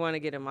 you want to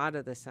get them out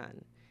of the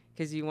sun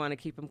because you want to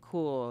keep them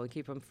cool,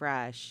 keep them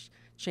fresh,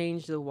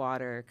 change the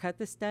water, cut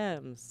the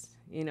stems,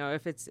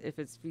 if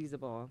it's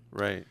feasible.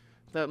 Right.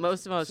 But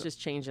most of all, it's just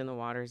changing the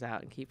waters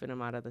out and keeping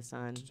them out of the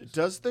sun.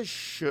 Does the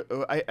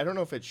I don't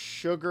know if it's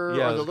sugar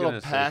Yeah, I or the was little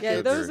gonna say packets.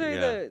 Yeah, those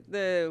are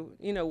Yeah.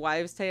 the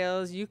wives'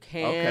 tales. You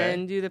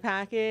can do the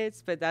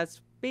packets, but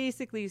that's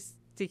basically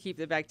to keep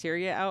the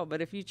bacteria out.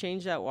 But if you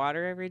change that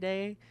water every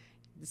day,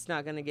 it's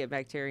not going to get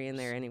bacteria in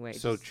there anyway.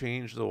 So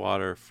change the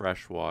water,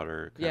 fresh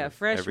water. kind of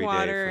Fresh every day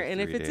water. for And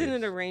if 3 it's in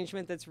an days.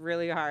 arrangement that's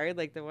really hard,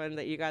 like the one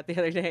that you got the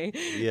other day,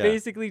 Yeah.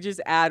 basically just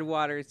add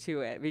water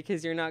to it,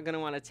 because you're not going to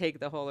want to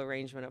take the whole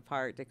arrangement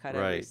apart to cut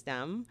every Right.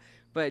 stem.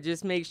 But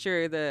just make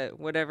sure that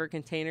whatever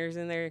container's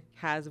in there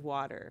has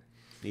water.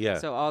 Yeah.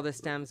 So all the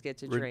stems get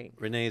to drink.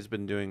 Renee's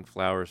been doing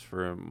flowers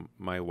for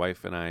my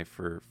wife and I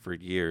for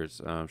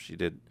years. She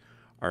did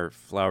our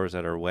flowers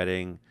at our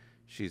wedding.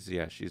 She's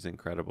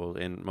incredible.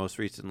 And most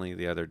recently,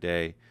 the other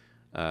day,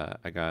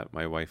 I got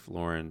my wife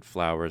Lauren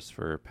flowers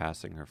for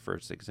passing her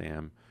first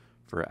exam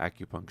for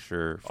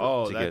acupuncture.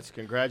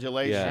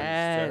 Congratulations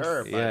Yes. to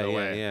her, by the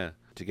way. Yeah.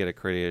 To get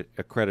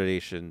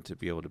accreditation to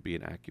be able to be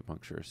an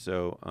acupuncture.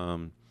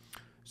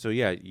 So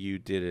you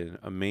did an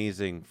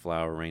amazing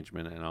flower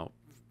arrangement, and I'll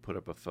put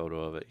up a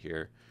photo of it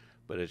here.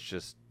 But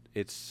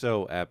it's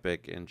so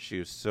epic, and she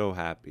was so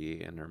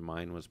happy, and her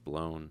mind was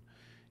blown.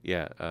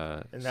 Yeah,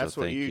 And that's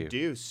so what thank you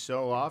do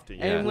so often.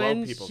 You And blow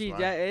when people's she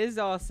mind. is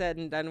all said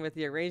and done with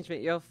the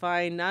arrangement, you'll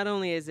find not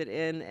only is it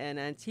in an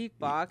antique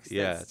box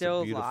yeah, that's it's a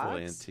still beautiful locked,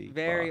 antique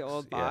very box,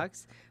 old yeah.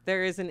 box,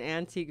 there is an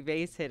antique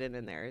vase hidden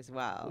in there as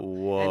well.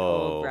 Whoa. An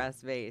old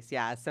brass vase,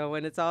 yeah. So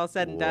when it's all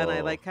said and done, I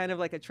Whoa. like kind of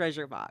like a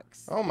treasure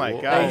box. Oh my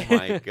Whoa, God. Oh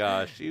my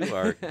gosh, you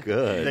are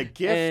good. The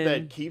gift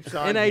that keeps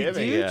on And I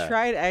giving. do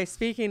Yeah.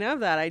 speaking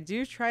of that, I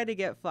do try to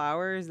get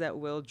flowers that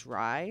will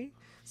dry.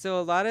 So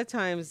a lot of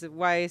times,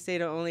 why I say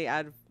to only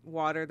add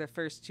water the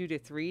first 2 to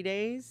 3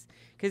 days,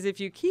 because if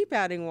you keep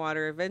adding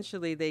water,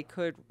 eventually they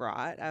could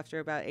rot after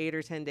about 8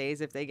 or 10 days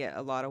if they get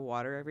a lot of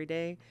water every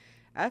day.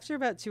 After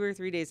about 2 or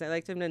 3 days, I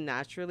like them to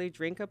naturally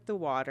drink up the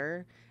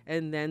water,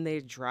 and then they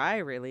dry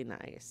really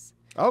nice.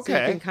 So you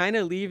Okay. can kind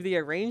of leave the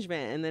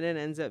arrangement, and then it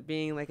ends up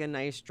being like a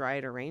nice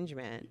dried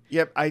arrangement.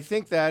 Yep, I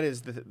think that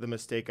is the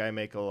mistake I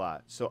make a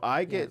lot. So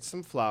I get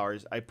some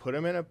flowers, I put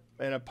them in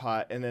a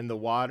pot, and then the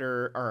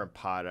water, or a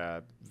pot,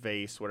 a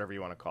vase, whatever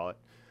you want to call it.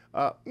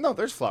 No,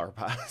 there's flower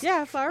pots.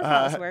 Yeah, flower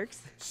pots works.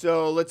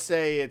 So let's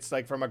say it's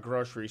like from a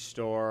grocery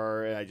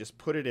store, and I just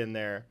put it in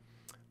there,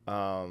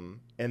 and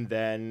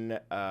then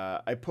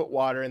I put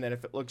water, and then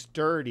if it looks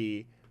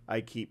dirty,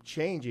 I keep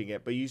changing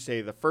it. But you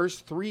say the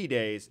first 3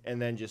 days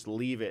and then just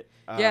leave it.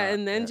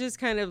 And then just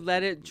kind of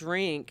let it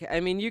drink. I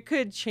mean, you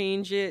could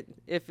change it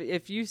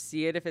if you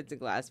see it, if it's a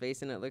glass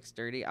vase and it looks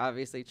dirty,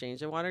 obviously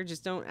change the water.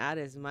 Just don't add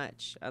as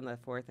much on the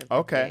 4th and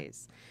 5th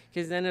days,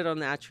 because then it'll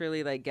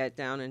naturally like get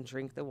down and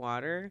drink the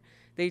water.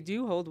 They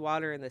do hold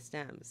water in the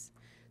stems.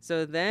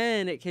 So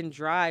then it can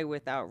dry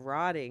without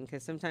rotting,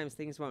 because sometimes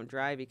things won't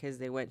dry because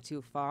they went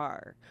too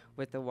far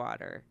with the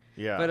water.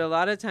 Yeah. But a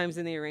lot of times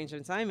in the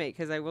arrangements I make,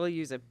 because I will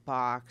use a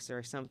box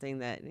or something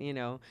that,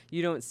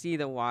 you don't see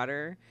the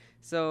water.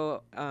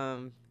 So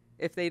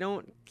if they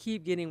don't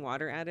keep getting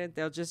water added,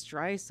 they'll just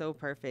dry so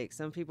perfect.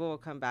 Some people will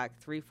come back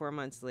 3-4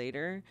 months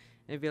later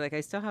and be like,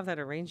 I still have that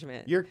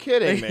arrangement. You're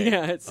kidding me.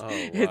 Yeah, it's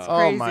crazy.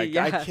 Oh my God,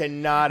 yeah. I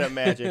cannot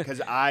imagine,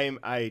 because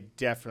I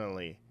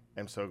definitely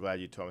am so glad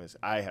you told me this.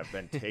 I have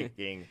been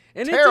taking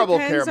terrible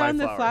care of my on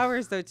the flowers.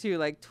 flowers though too.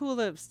 Like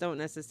tulips don't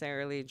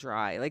necessarily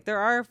dry. Like there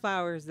are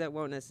flowers that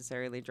won't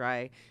necessarily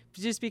dry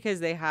just because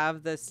they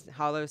have this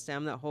hollow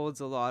stem that holds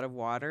a lot of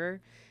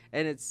water.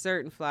 And it's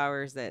certain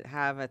flowers that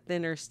have a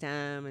thinner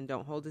stem and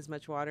don't hold as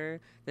much water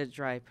that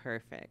dry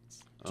perfect.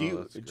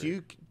 Do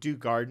you do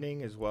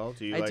gardening as well?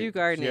 Do you? I do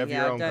gardening. Do you have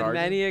yeah, your own I've done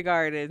garden? many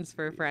gardens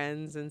for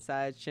friends and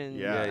such. And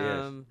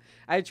Yeah.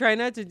 I try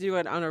not to do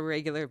it on a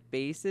regular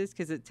basis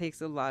because it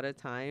takes a lot of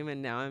time.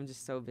 And now I'm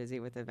just so busy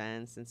with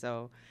events, and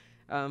so.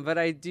 But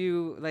I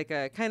do like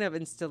a kind of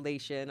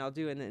installation. I'll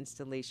do an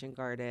installation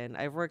garden.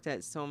 I've worked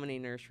at so many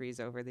nurseries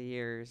over the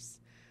years.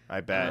 I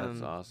bet.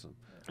 That's awesome.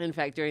 In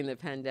fact, during the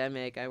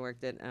pandemic, I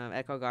worked at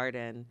Echo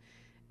Garden,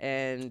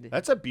 and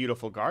That's a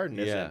beautiful garden,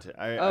 isn't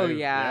it?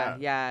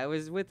 Yeah. It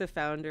was with the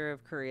founder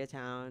of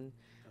Koreatown.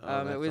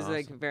 It was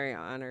like very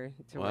honored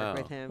to work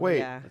with him. Wait.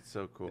 Yeah. That's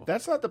so cool.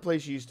 That's not the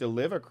place you used to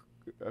live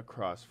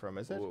across from,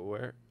 is it?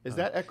 Where? Is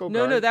that Echo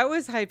No, Garden? that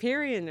was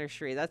Hyperion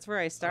Nursery. That's where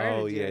I started.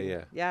 Oh, yeah, doing-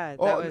 yeah. Yeah, that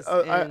Oh,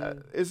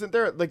 was isn't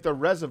there like the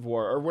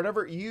reservoir or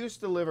whatever? You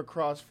used to live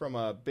across from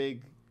a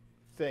big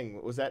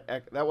thing. Was that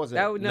that wasn't?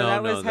 that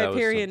No, was that was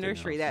Hyperion something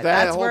Nursery. else. That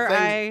That's whole where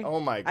thing- oh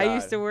my I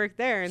used God. to work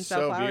there and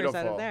sell So flowers out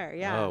beautiful. of there.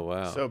 Yeah. Oh,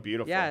 wow. So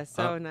beautiful. Yeah,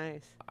 so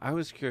nice. I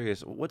was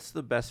curious, what's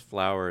the best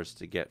flowers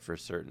to get for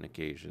certain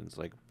occasions,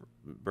 like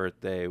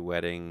birthday,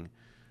 wedding,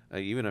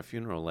 even a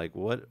funeral? Like,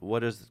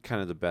 what is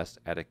kind of the best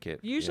etiquette?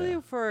 Usually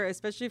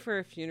especially for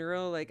a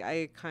funeral, like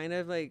I kind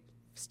of like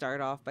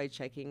start off by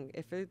checking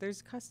if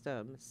there's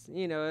customs,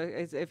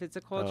 if it's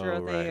a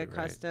cultural thing, right.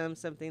 custom,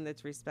 something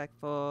that's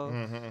respectful.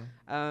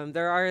 Mm-hmm.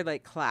 There are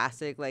like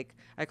classic, like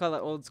I call it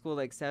old school,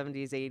 like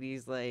 70s,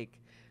 80s, like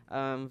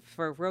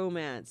for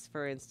romance,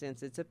 for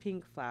instance, it's a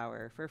pink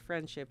flower. For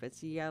friendship,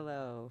 it's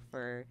yellow.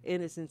 For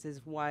innocence, is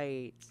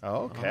white.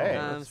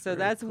 Okay. So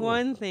that's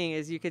one thing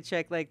is you could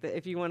check like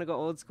if you want to go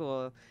old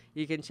school,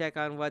 you can check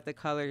on what the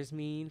colors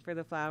mean for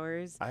the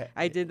flowers.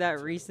 I did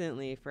that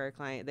recently for a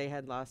client. They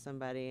had lost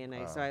somebody, and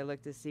so I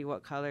looked to see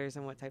what colors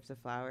and what types of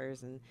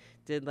flowers, and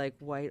did like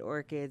white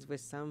orchids with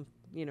some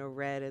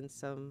red and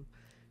some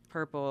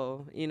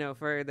purple,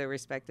 for the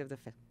respect of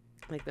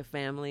the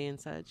family and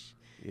such.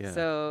 Yeah.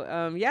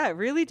 So, it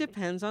really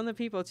depends on the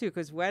people, too,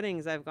 because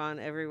weddings, I've gone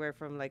everywhere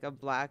from, like, a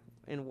black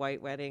and white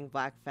wedding,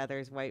 black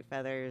feathers, white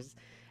feathers,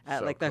 at,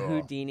 So like, the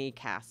cool. Houdini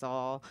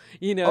castle, Oh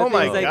things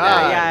my like God.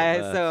 that. Yeah,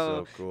 That's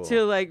so so cool.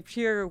 to, like,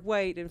 pure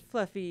white and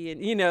fluffy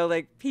and,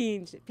 like,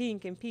 pink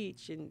and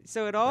peach. And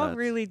so it all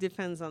really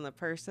depends on the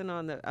person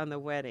on the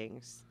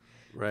weddings.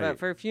 Right. But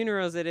for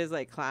funerals, it is,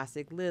 like,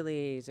 classic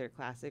lilies or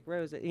classic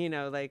roses.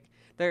 Like,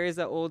 there is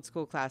an old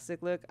school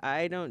classic look.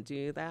 I don't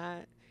do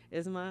that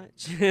as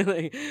much.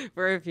 Like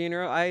for a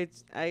funeral, I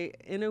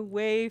in a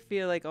way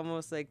feel like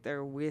almost like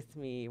they're with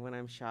me when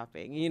I'm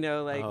shopping,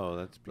 like oh,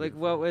 that's beautiful. like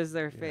what was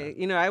their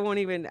favorite, I won't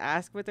even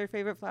ask what their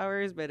favorite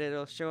flower is, but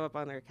it'll show up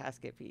on their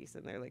casket piece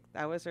and they're like,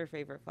 that was her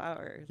favorite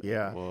flower.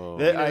 Yeah. Whoa.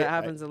 That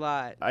happens a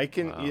lot. I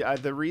can.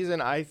 The reason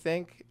I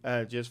think,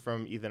 just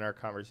from even our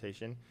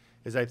conversation,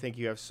 is I think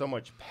you have so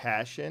much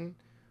passion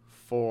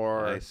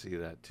for. I see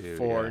that too.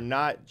 For yeah.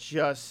 not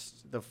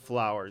just the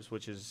flowers,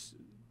 which is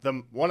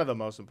one of the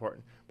most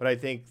important, but I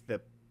think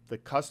the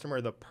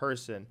customer, the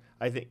person,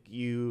 I think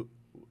you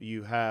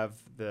have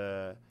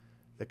the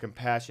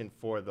compassion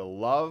for the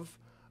love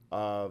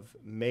of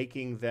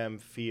making them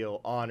feel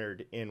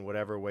honored in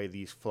whatever way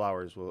these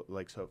flowers will,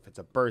 like, so if it's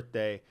a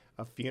birthday,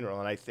 a funeral,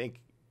 and I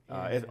think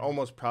it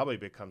almost probably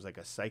becomes like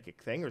a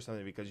psychic thing or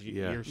something, because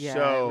you're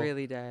so it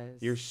really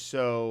does. You're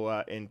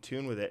so in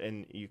tune with it,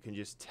 and you can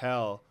just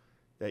tell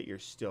that you're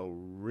still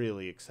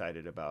really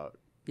excited about.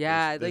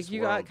 Yeah, this like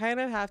you world. kind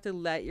of have to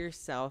let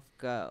yourself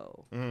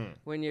go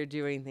when you're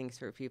doing things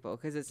for people,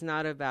 because it's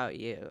not about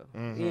you.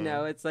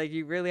 It's like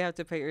you really have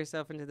to put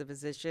yourself into the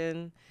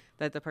position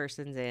that the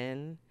person's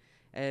in.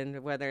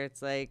 And whether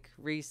it's like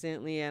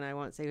recently, and I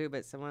won't say who,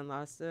 but someone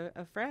lost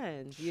a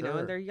friend,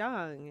 and they're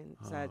young and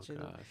such.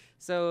 And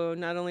so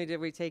not only did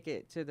we take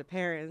it to the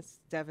parents,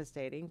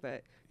 devastating,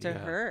 but to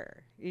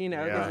her,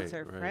 because it's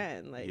her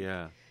friend. Like,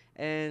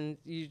 and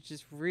you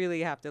just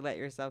really have to let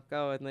yourself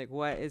go, and like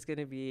what is going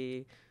to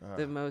be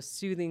the most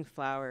soothing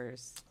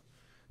flowers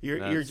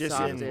You're just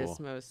softest,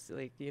 most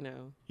like, you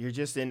know. You're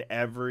just in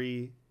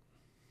every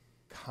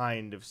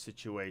kind of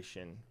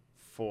situation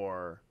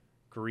for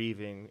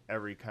grieving,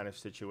 every kind of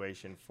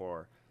situation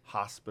for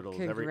hospitals.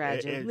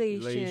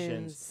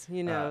 Congratulations,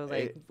 you know,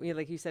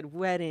 like you said,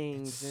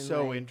 weddings. It's and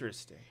so like,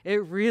 interesting.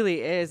 It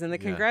really is, and the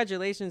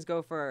congratulations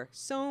go for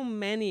so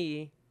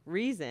many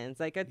reasons,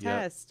 like a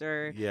test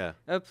or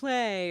a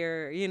play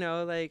or, you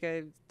know, like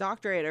a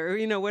doctorate or,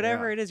 you know,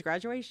 whatever it is,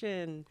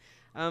 graduation.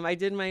 I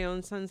did my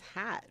own son's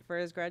hat for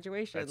his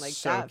graduation. That's like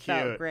so that cute.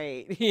 felt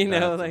great, you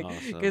know, That's like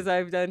awesome. because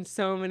I've done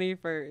so many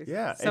for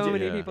so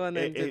many people, and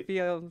then to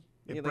feel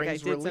like I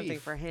did relief. something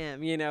for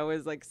him, you know,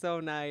 was like so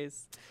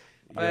nice.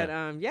 But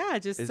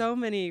just so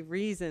many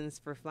reasons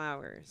for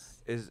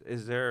flowers.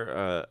 Is there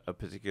a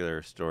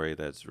particular story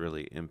that's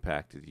really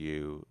impacted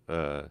you?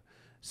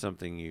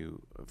 Something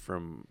you,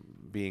 from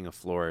being a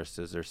florist,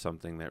 is there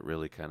something that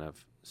really kind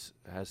of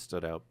has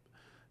stood out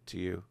to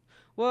you?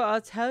 Well,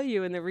 I'll tell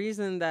you, and the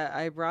reason that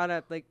I brought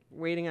up like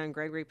waiting on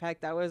Gregory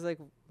Peck, that was like,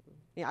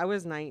 I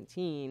was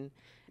 19.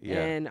 Yeah.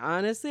 And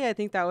honestly, I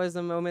think that was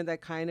the moment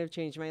that kind of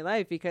changed my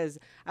life, because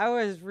I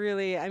was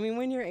really, I mean,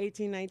 when you're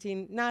 18,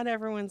 19, not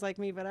everyone's like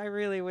me, but I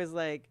really was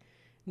like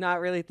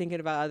not really thinking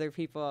about other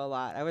people a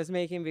lot. I was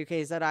making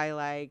bouquets that I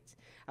liked.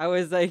 I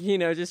was like, you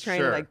know, just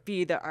trying to like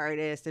be the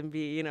artist and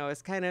be, you know,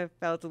 it's kind of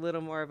felt a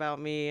little more about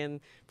me and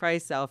probably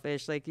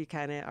selfish, like you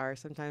kind of are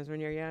sometimes when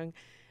you're young.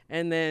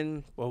 And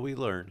then, well, we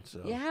learned. So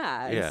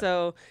And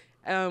so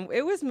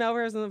it was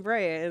Melrose and La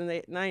Brea in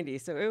the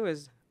 90s. So it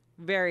was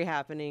very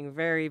happening,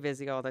 very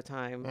busy all the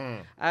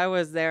time. I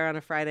was there on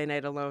a Friday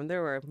night alone.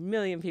 There were a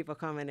million people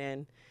coming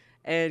in,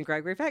 and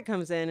Gregory Peck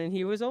comes in, and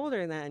he was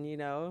older then, you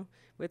know,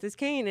 with his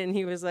cane, and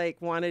he was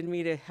like, wanted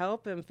me to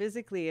help him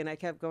physically. And I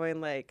kept going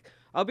like,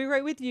 I'll be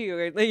right with you.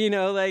 Or, you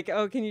know, like,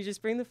 oh, can you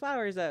just bring the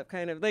flowers up?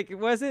 Kind of like, it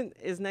wasn't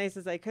as nice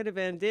as I could have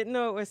been. Didn't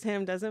know it was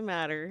him. Doesn't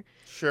matter.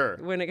 Sure.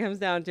 When it comes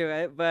down to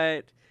it.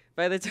 But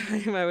by the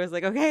time I was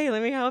like, okay,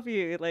 let me help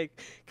you,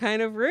 like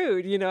kind of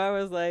rude, you know, I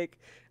was like,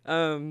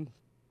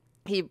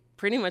 he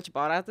pretty much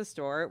bought out the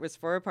store. It was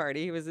for a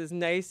party. He was as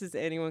nice as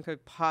anyone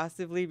could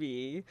possibly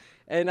be.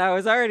 And I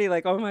was already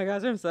like, oh my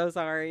gosh, I'm so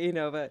sorry, you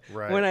know, but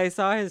when I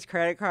saw his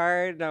credit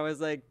card and I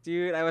was like,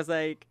 dude, I was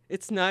like,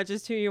 it's not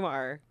just who you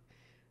are,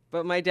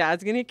 but my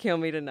dad's going to kill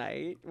me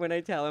tonight when I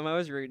tell him I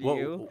was rude to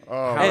you.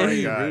 Oh, how are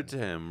you rude to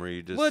him? Were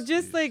you just... Well,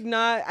 just like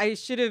not, I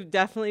should have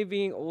definitely,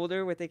 being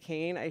older with a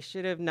cane, I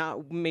should have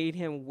not made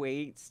him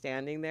wait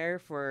standing there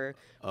for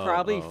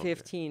probably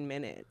 15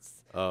 minutes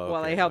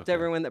while I helped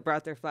everyone that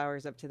brought their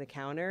flowers up to the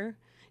counter.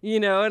 You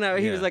know, and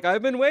he was like,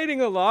 I've been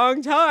waiting a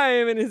long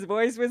time, and his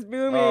voice was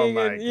booming,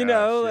 and you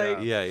know,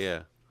 like...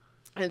 Yeah.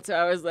 And so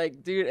I was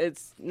like, dude,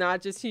 it's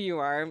not just who you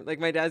are. Like,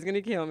 my dad's going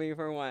to kill me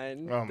for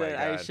one. Oh, my God.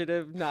 I should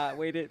have not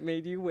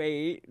made you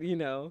wait, you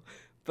know.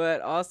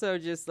 But also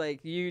just,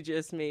 like, you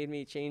just made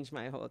me change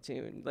my whole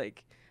tune.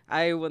 Like,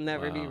 I will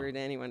never be rude to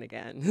anyone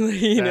again.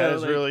 you know,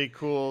 is really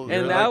cool.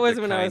 And that was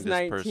when I was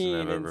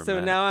 19. And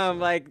so now I'm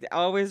like,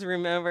 always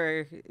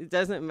remember, it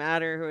doesn't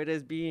matter who it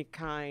is. Be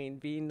kind,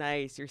 be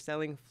nice. You're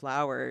selling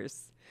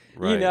flowers.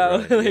 Right, you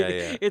know,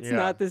 right. It's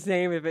not the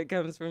same if it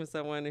comes from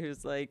someone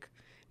who's like,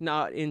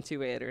 not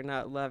into it or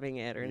not loving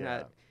it or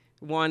not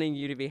wanting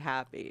you to be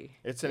happy.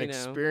 It's an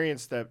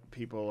experience that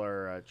people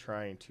are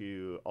trying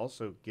to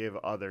also give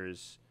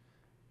others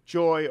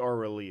joy or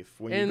relief.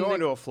 When you go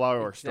into a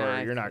flower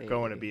store, you're not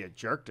going to be a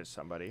jerk to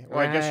somebody. Well,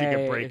 I guess you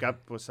can break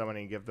up with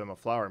somebody and give them a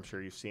flower. I'm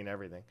sure you've seen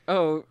everything.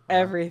 Oh,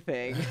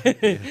 everything.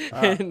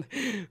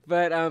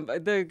 But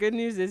the good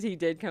news is he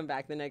did come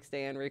back the next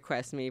day and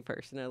request me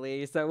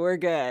personally. So we're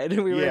good.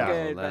 We were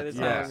good by the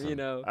time, awesome. you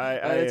know,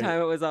 by the time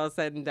it was all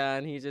said and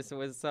done. He just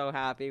was so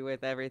happy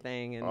with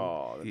everything. And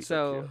that's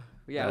so cute.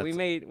 yeah, we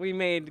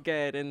made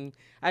good, and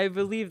I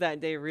believe that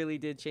day really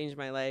did change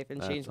my life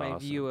and change my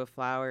view of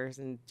flowers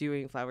and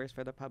doing flowers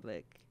for the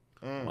public.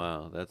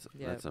 Wow, that's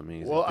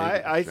amazing. Well,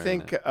 I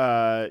think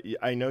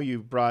I know you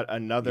brought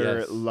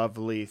another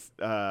lovely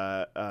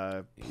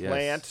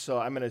plant, so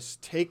I'm gonna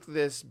take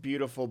this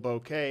beautiful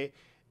bouquet.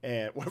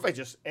 And what if I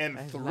just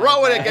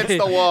throw it against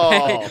the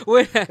wall?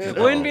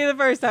 Wouldn't be the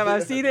first time.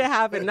 I've seen it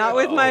happen. Not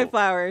with my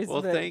flowers.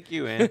 Well, thank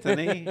you,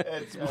 Anthony.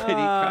 It's pretty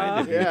kind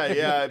of you.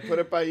 Yeah. I put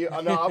it by you.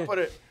 Oh, no,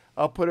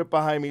 I'll put it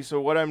behind me.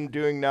 So what I'm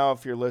doing now,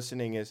 if you're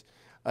listening, is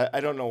I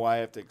don't know why I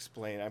have to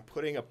explain. I'm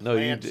putting a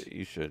plant. No,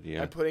 you should.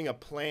 Yeah. I'm putting a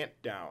plant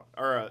down,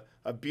 or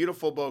a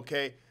beautiful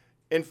bouquet.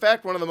 In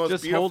fact, one of the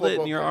most beautiful. Just hold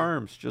it in your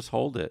arms. Just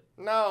hold it.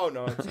 No,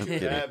 it's too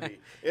heavy.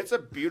 It's a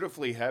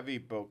beautifully heavy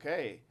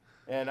bouquet,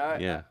 and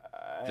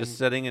just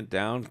setting it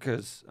down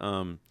because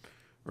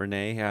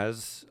Renee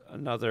has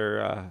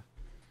another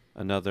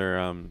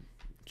plant.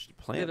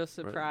 Little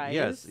surprise.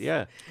 Yes,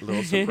 yeah,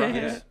 little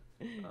surprise.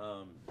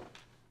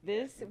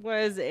 This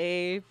was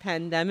a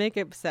pandemic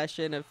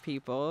obsession of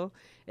people.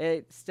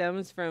 It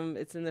stems from,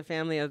 it's in the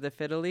family of the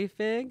fiddle leaf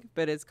fig,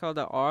 but it's called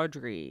the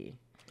Audrey.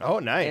 Oh,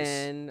 nice.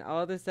 And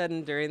all of a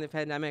sudden during the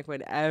pandemic,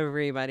 when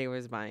everybody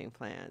was buying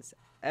plants,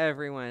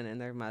 everyone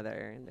and their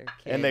mother and their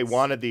kids. And they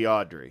wanted the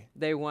Audrey.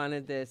 They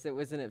wanted this. It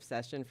was an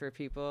obsession for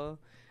people.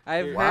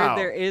 I've Wow. heard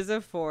there is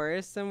a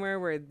forest somewhere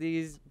where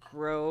these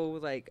grow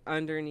like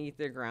underneath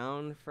the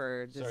ground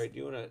for just Sorry, do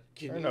you want to? I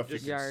Can don't you know if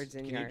just you yards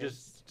and can you yards.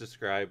 just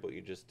describe what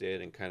you just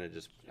did and kind of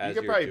just You as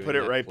could you're probably doing put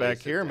it that, right back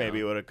place here. down.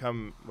 Maybe would have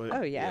come.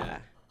 Oh yeah.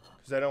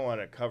 Because I don't want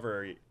to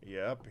cover you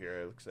up here.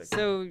 It looks like.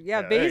 So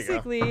yeah, there you go.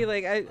 basically,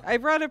 like I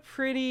brought a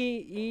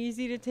pretty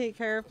easy to take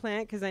care of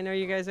plant because I know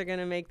you guys are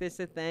gonna make this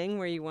a thing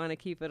where you want to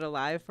keep it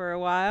alive for a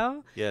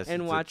while Yes,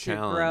 and it's watch a it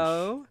challenge.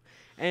 grow.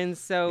 And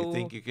so You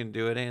think you can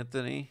do it,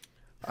 Anthony?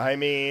 I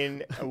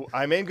mean,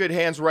 I'm in good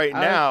hands right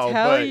I'll now,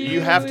 tell but you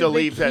have to the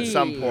leave at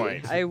some key.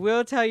 point. I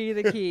will tell you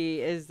the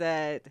key is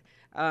that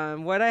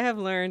what I have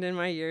learned in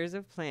my years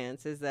of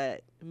plants is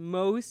that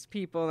most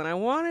people, and I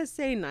want to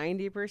say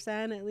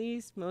 90% at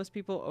least, most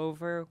people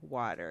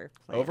overwater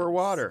plants.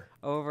 Overwater.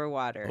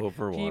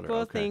 Overwater. People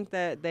okay. think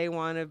that they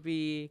want to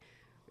be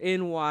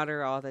in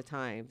water all the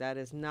time. That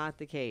is not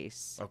the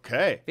case.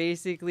 Okay.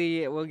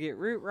 Basically, it will get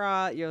root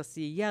rot. You'll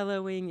see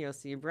yellowing. You'll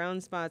see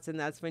brown spots. And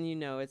that's when you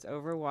know it's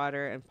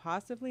overwater and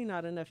possibly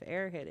not enough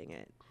air hitting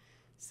it.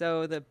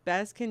 So the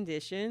best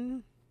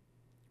condition,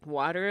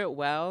 water it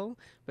well,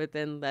 but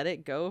then let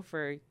it go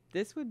for,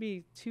 this would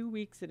be 2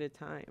 weeks at a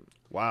time.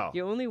 Wow.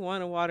 You only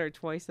want to water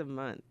twice a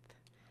month.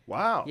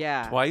 Wow.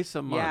 Yeah. Twice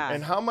a month. Yeah.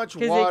 And how much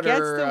Because water? it gets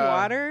the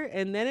water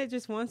and then it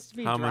just wants to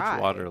be How dry.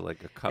 much water?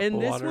 Like a cup And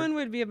of this water? one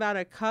would be about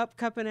a cup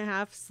and a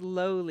half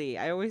slowly.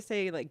 I always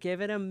say, like, give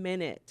it a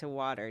minute to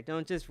water.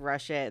 Don't just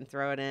rush it and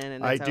throw it in.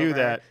 And I it's do over.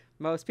 that.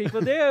 Most people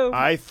do.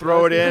 I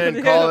throw it in and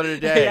do. call it a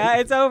day. Yeah,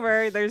 it's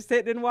over. They're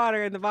sitting in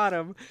water in the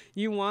bottom.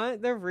 You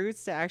want the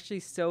roots to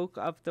actually soak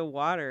up the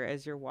water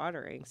as you're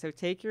watering. So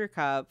take your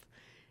cup,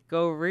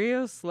 go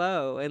real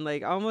slow, and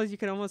like you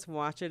can almost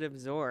watch it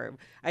absorb.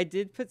 I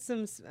did put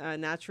some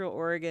natural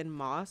Oregon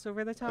moss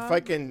over the top. If I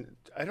can,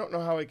 I don't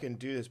know how I can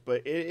do this, but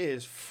it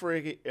is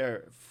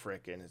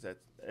frickin'. Is that?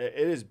 It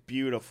is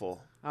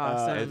beautiful.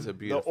 Awesome. It's a The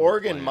beautiful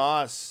Oregon plant.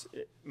 moss.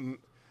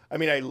 I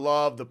mean, I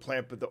love the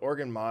plant, but the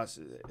Oregon moss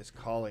is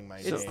calling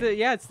my name.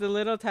 It's the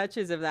little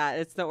touches of that.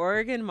 It's the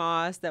Oregon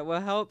moss that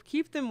will help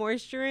keep the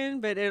moisture in,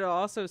 but it'll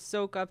also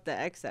soak up the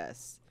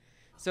excess.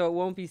 So it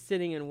won't be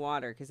sitting in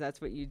water because that's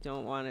what you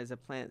don't want as a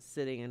plant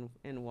sitting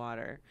in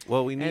water.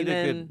 Well, we need And a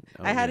then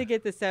good. I had to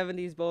get the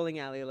 70s bowling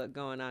alley look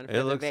going on for It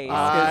the looks vase. 'Cause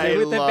awesome.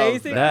 with the I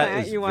basic love that.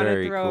 plant, That you is want to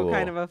very throw cool.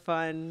 kind of a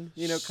fun,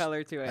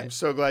 color to I'm it.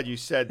 so glad you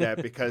said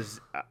that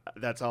because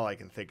that's all I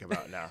can think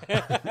about now.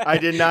 I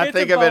did not It's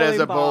think a of it as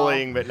bowling a ball.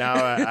 bowling, but now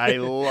I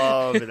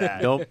love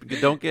that.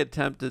 Don't get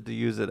tempted to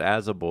use it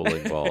as a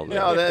bowling ball. though.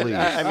 No, that- please,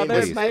 I mean,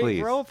 Others please, might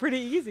please. roll pretty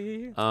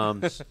easy.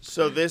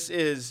 So this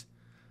is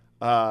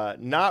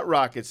not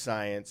rocket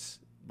science,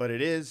 but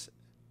it is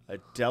a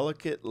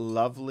delicate,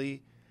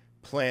 lovely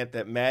plant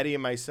that Maddie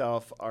and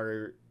myself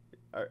are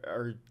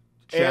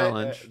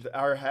Challenged.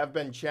 have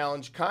been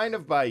challenged kind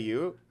of by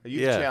you.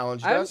 You've Yeah.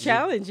 challenged I'm us.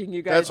 challenging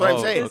you guys. That's what to I'm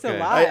keep saying. this Okay.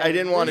 alive. I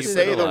didn't want to This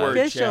say is the an word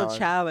official challenge.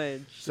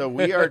 challenge. So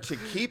we are to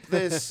keep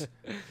this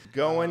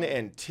going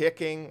and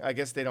ticking. I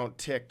guess they don't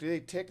tick. Do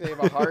they tick? They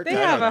have a heart? They I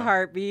don't have a know.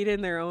 heartbeat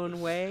in their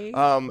own way.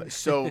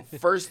 So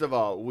first of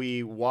all,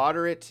 we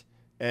water it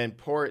and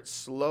pour it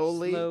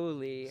slowly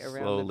Slowly around the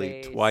Slowly,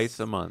 base. twice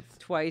a month.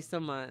 Twice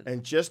a month.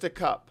 and just a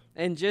cup.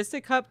 And just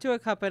a cup to a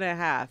cup and a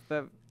half,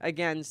 but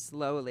again,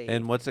 slowly.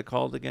 And what's it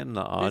called again?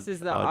 this is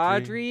the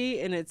Audrey,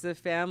 and it's a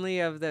family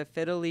of the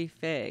fiddle leaf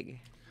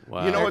fig. Wow.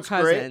 You know They're what's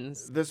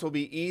cousins. great? This will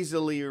be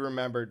easily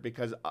remembered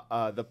because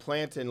the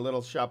plant in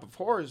Little Shop of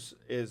Horrors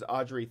is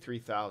Audrey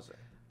 3000.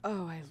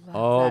 Oh, I love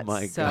Oh that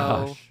my so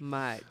gosh.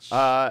 much.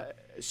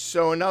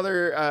 So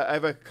another, I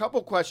have a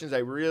couple questions I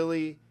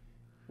really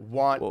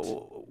want.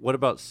 What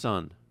about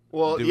sun?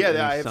 Well, Do yeah, any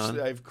I sun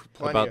have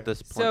plenty. about of,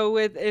 this plant? So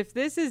if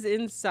this is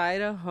inside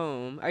a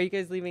home, are you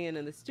guys leaving it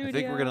in the studio? I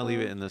think we're gonna leave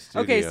it in the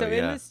studio. Okay, so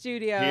yeah. in the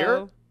studio.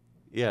 Here?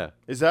 Yeah.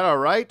 Is that all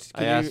right?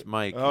 I asked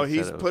Mike. Oh, he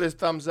he's said it put his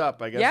thumbs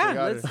up. I guess. we Yeah,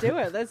 got let's it. do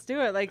it. Let's do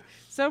it. Like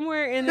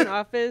somewhere in an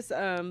office,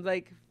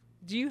 like,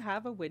 do you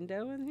have a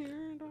window in here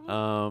at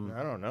all?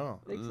 I don't know.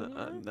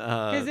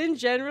 Because in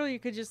general, you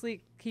could just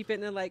keep it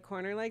in a light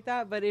corner like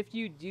that. But if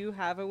you do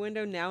have a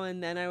window now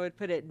and then, I would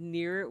put it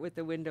near it with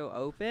the window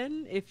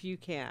open if you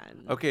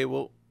can. Okay,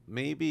 well,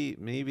 maybe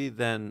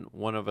then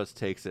one of us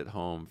takes it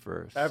home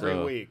first. Every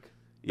so- week.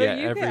 But Yeah,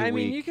 you every could, I week.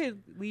 mean, you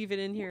could leave it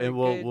in here And a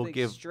we'll- good, we'll like,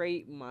 give-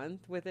 straight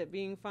month with it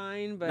being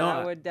fine. But No,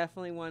 I would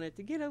definitely want it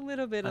to get a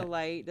little bit of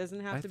light.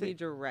 Doesn't have I to be think-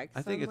 direct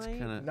I think sunlight. it's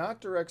kind of. Not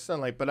direct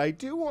sunlight, but I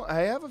do want.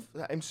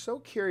 I'm so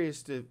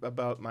curious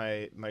about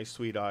my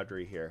sweet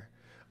Audrey here.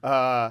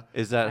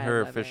 Is that I her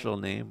love it. official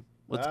name?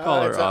 Let's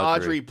call her it's an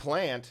Audrey. Audrey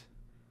plant.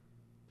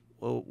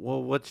 Well,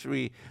 what should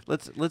we?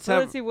 Let's So have.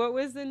 let's see. What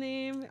was the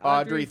name?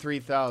 Audrey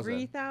 3000.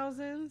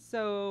 3000.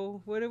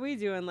 So what are we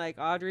doing? Like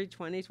Audrey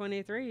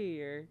 2023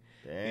 or?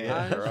 Dang,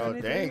 Audrey girl.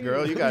 23. Dang,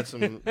 girl. You got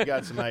some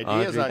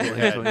ideas Audrey on your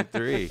head.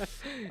 2023.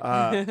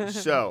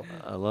 So,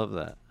 I love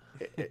that.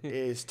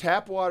 is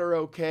tap water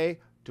okay?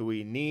 Do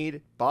we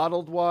need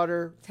bottled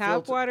water? Tap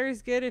filter- water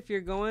is good if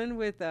you're going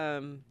with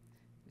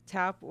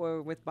tap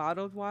or with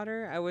bottled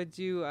water. I would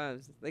do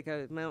like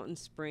a mountain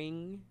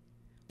spring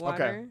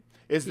water. Okay.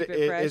 Is Keep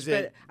the it fresh, is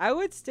it but I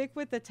would stick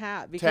with the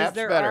tap because Tap's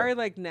there better. are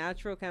like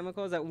natural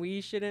chemicals that we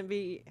shouldn't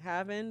be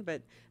having,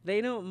 but they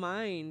don't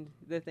mind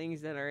the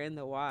things that are in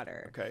the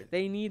water. Okay.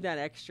 They need that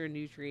extra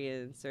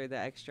nutrients or the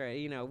extra,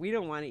 we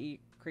don't want to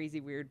eat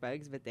crazy weird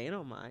bugs, but they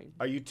don't mind.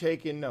 Are you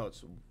taking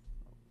notes?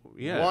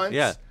 Yeah. Once,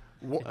 yeah.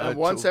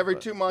 Once every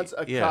 2 months,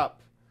 a yeah.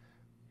 cup.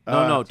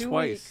 No, 2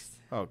 twice. weeks.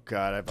 Oh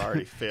God, I've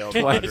already failed.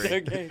 Twice. laundry.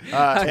 Okay.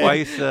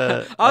 Twice.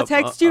 I'll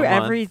text you a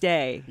month. every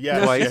day.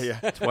 Yes, Twice,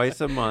 yeah. twice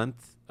a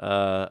month,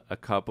 a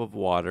cup of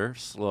water,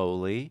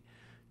 slowly,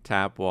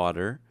 tap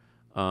water.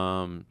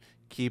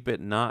 Keep it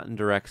not in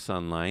direct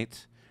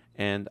sunlight,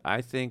 and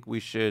I think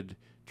we should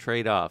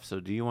trade off. So,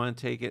 do you want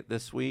to take it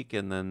this week,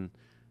 and then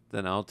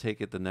I'll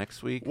take it the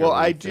next week? Well, or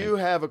what I you do think?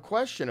 have a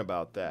question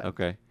about that.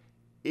 Okay.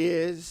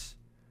 Is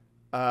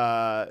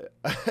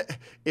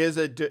is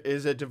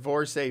a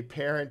divorcee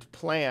parent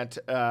plant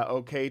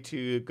okay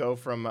to go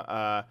from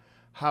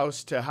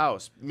house to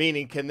house?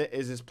 Meaning,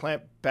 is this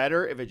plant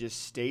better if it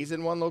just stays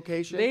in one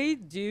location? They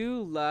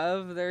do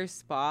love their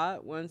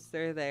spot once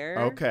they're there.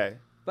 Okay.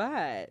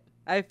 But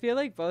I feel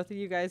like both of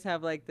you guys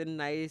have like the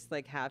nice,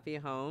 like happy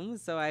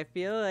homes. So I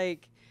feel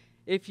like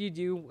if you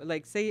do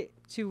like say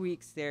 2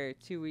 weeks there,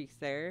 2 weeks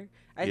there,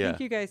 I Yeah. think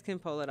you guys can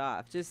pull it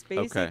off. Just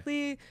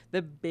basically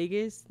the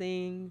biggest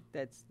thing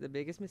that's the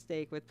biggest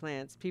mistake with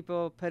plants,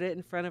 people put it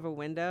in front of a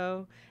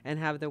window and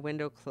have the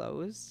window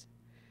closed.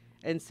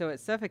 And so it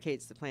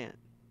suffocates the plant.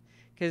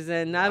 Because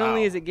then not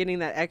only is it getting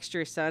that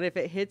extra sun, if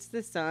it hits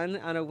the sun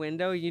on a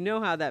window, you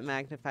know how that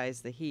magnifies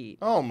the heat.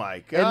 Oh my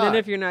God. And then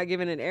if you're not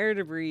giving it air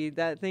to breathe,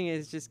 that thing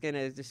is just going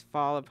to just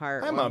fall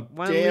apart. I'm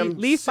one a damn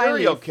leaf by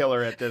serial leaf.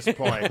 killer at this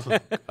point.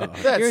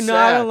 That's You're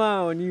not sad.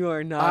 alone. You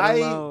are not I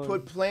alone.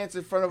 put plants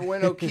in front of a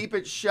window, keep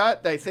it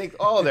shut. They think,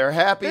 oh, they're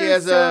happy They're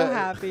as so a.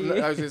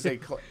 happy. I was going to say,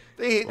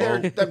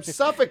 they're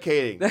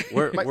suffocating.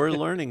 We're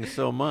learning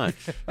so much.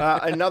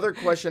 Another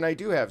question I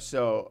do have.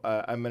 So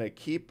I'm going to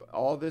keep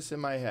all this in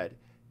my head.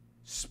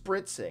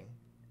 Spritzing.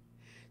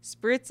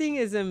 Spritzing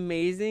is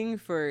amazing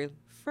for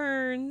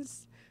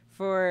ferns,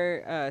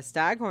 for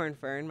staghorn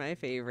fern, my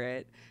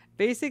favorite.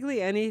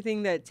 Basically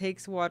anything that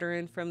takes water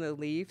in from the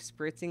leaf,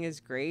 spritzing is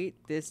great.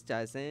 This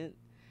doesn't.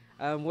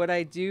 What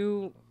I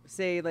do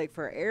say, like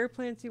for air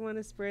plants, you want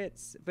to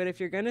spritz, but if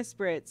you're going to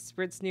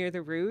spritz near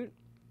the root,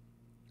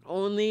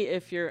 only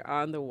if you're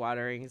on the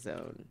watering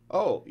zone.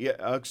 Oh,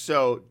 yeah.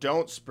 So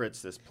don't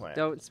spritz this plant.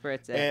 Don't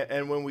spritz it.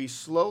 And when we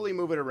slowly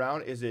move it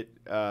around, is it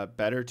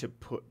better to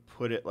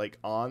put it like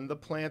on the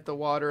plant, the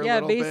water a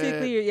little bit?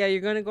 Basically,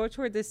 you're going to go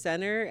toward the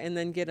center and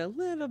then get a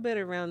little bit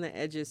around the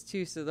edges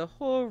too. So the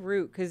whole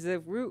root, because the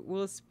root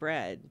will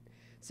spread.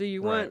 So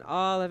you want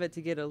all of it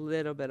to get a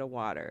little bit of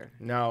water.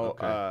 Now,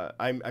 Okay.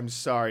 I'm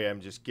sorry. I'm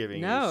just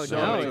giving No, you so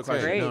no, many it's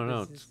questions. great.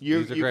 No, This is- You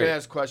these are can great.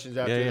 ask questions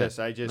after Yeah. this.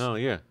 I just No,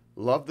 yeah.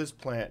 love this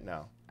plant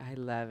now. I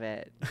love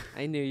it.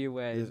 I knew you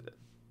would.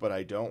 But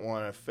I don't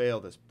want to fail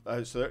this.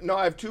 No,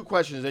 I have two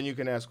questions, and you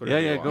can ask whatever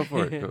Yeah, you go want.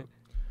 for it. Go.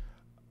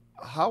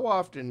 How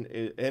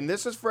often, and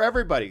this is for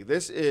everybody,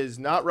 this is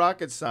not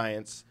rocket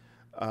science,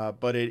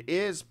 but it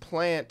is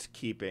plant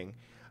keeping.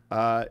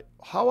 How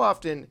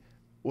often,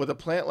 with a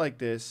plant like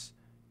this,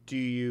 do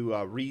you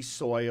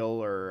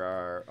re-soil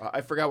or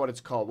I forgot what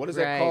it's called. What is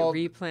that called?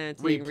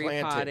 Replanting,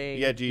 repotting.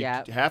 Yeah, do you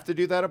have to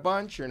do that a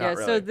bunch or not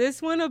really? So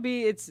this one will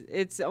be,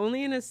 it's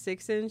only in a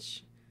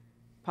 6-inch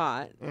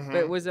pot, but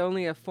it was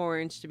only a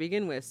 4-inch to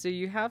begin with. So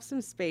you have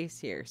some space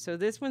here. So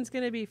this one's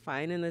going to be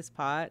fine in this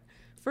pot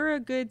for a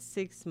good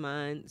 6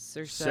 months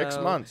or so. 6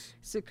 months.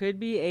 So it could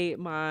be 8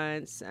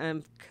 months.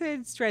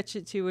 Could stretch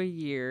it to a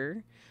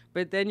year.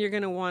 But then you're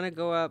going to want to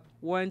go up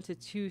 1 to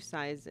 2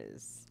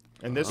 sizes.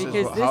 And this Because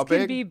is this how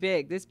can big? be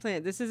big. This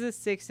plant, this is a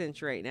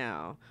 6-inch right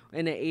now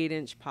in an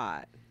 8-inch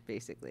pot,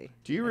 basically.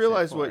 Do you I said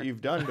realize what 4.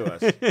 you've done to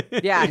us?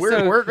 Yeah,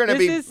 We're gonna this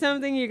be- is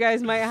something you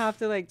guys might have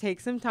to like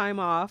take some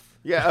time off.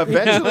 Yeah,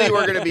 eventually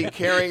we're going to be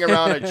carrying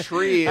around a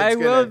tree. I It's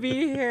will gonna-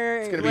 be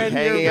here gonna be when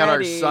hanging you're on our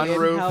ready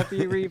sunroof. and help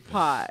you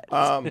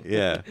repot.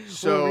 Yeah.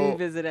 So we'll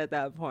revisit at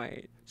that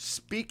point.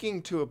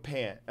 speaking to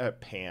pants.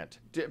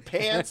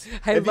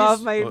 I if you love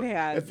s- my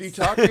pants. If you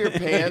talk to your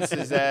pants,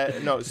 is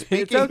that no?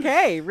 Speaking. It's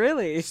okay,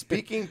 really.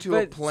 Speaking to a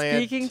But plant.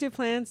 speaking to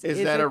plants is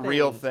is that a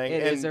real thing?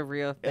 It is And- a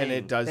real thing. and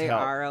it does they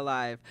help. are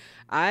alive.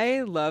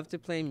 I love to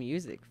play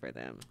music for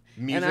them.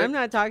 Music? And I'm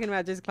not talking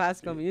about just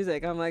classical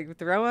music. I'm like,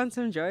 throw on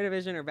some Joy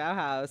Division or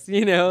Bauhaus.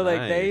 You know,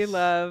 like they Nice.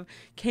 love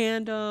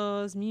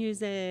candles,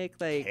 music.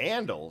 Like,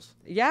 Candles.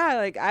 yeah,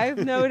 like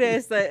I've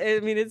noticed that.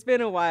 I mean, it's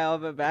been a while,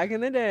 but back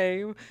in the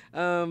day,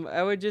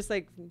 I would just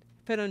like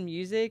put on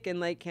music and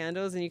light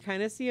candles, and you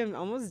kind of see them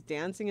almost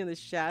dancing in the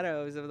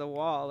shadows of the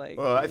wall. Like,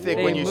 Well, I think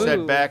they when you said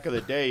move. back of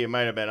the day, you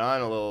might have been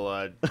on a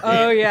little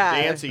Oh,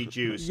 yeah. dancy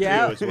juice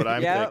Yep, too, is what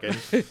I'm yep.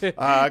 thinking.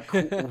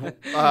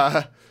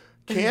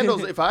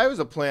 Candles. If I was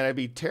a plant, I'd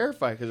be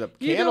terrified because a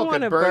You candle don't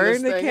want could to burn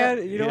this burn the thing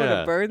candle. up. You don't want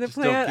to burn the Just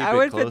don't plant. keep I it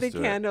would put close the to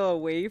it. candle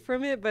away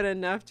from it, but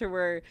enough to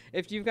where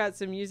if you've got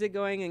some music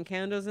going and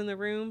candles in the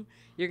room,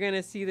 you're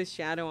gonna see the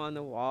shadow on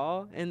the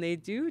wall, and they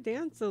do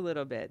dance a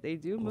little bit. They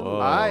do move. Whoa.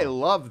 I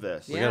love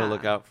this. We gotta Yeah.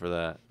 look out for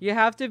that. You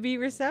have to be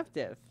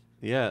receptive.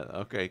 Yeah.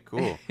 Okay.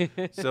 Cool.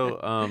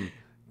 So,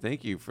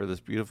 thank you for this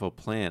beautiful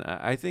plan.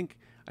 I think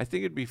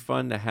it'd be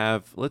fun to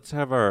have. Let's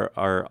have our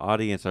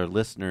audience, our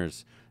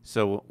listeners.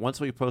 So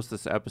once we post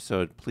this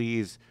episode,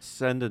 please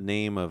send a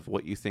name of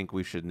what you think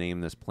we should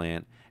name this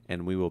plant,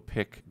 and we will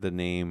pick the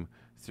name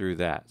through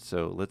that.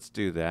 So let's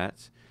do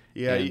that.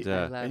 Yeah,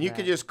 And, and you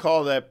could just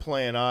call that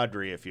plant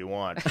Audrey if you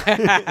want.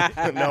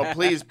 No,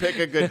 please pick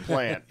a good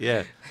plant.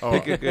 Yeah, Oh.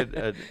 pick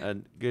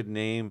a good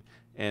name,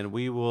 and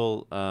we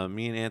will.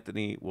 Me and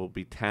Anthony will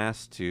be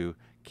tasked to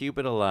keep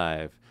it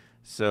alive.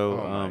 So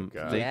Oh my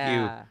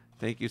God.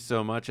 thank you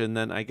so much. And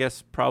then I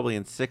guess probably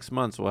in 6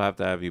 months we'll have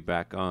to have you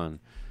back on.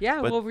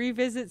 Yeah, But- we'll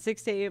revisit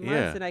 6 to 8 months,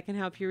 Yeah. and I can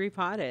help you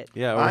repot it.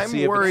 Yeah, or I'm see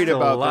if it's worried still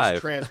about alive.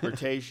 this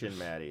transportation,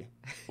 Maddie.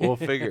 We'll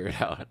figure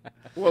it out.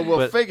 Well, we'll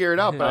But, figure it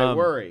out, but I um,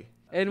 worry.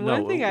 And No,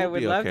 one thing I we'll would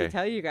be love okay. to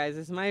tell you guys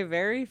is my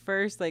very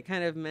first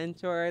kind of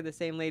mentor, the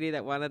same lady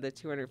that wanted the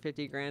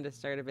 250 grand to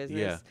start a business.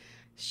 Yeah.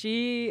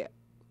 She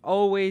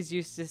always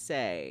used to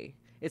say,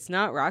 "It's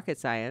not rocket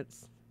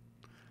science."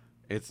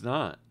 It's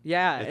not.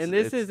 Yeah, It's- and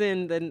this it's- is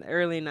in the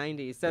early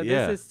 90s. So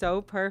Yeah. this is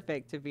so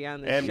perfect to be on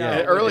the And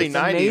show. early It's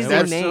 90s, amazing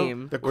that's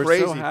name. the We're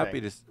crazy so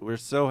happy thing. we're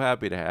so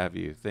happy to have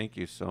you. Thank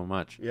you so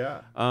much.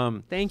 Yeah.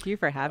 Thank you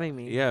for having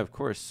me. Yeah, of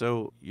course.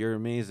 So you're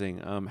amazing.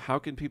 How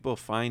can people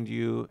find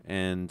you,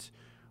 and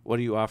what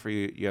do you offer?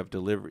 You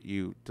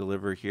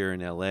deliver here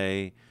in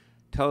LA.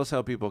 Tell us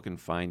how people can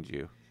find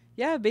you.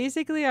 Yeah,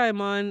 basically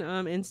I'm on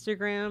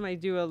Instagram. I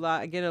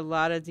get a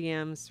lot of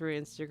DMs through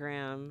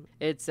Instagram.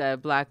 It's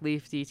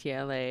Blackleaf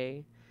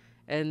DTLA.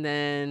 And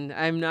then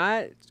I'm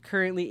not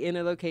currently in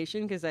a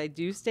location because I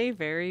do stay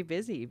very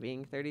busy.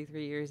 Being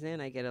 33 years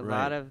in, I get a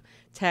lot Right. of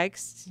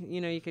texts.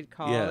 You could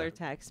call Yeah. or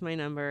text my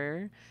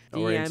number. Or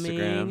DMing.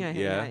 Instagram, I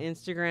yeah.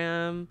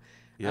 Instagram.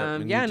 Yeah,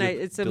 and you and do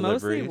it's a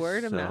mostly deliveries,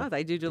 word of so- mouth.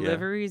 I do yeah.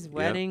 deliveries, Yep.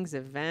 weddings,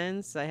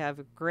 events. I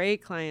have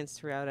great clients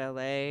throughout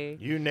LA.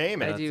 You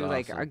name I it. That's do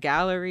awesome. our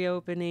gallery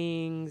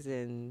openings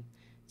and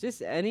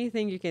just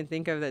anything you can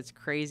think of that's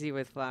crazy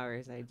with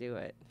flowers. I do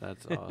it.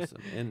 That's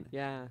awesome. And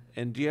Yeah.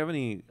 and do you have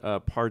any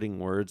parting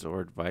words or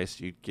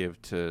advice you'd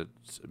give to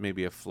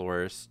maybe a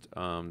florist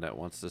that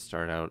wants to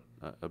start out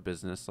a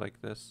business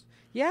like this?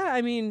 Yeah,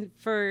 I mean,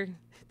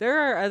 there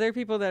are other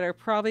people that are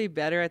probably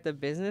better at the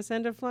business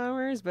end of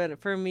flowers, but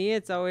for me,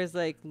 it's always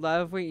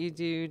love what you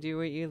do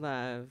what you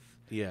love.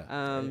 Yeah.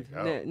 There you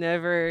go.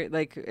 Never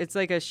it's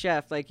like a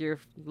chef. Your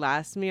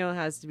last meal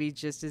has to be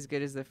just as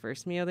good as the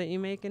first meal that you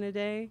make in a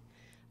day.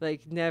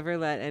 Never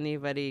let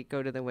anybody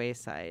go to the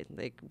wayside.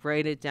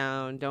 Write it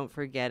down. Don't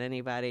forget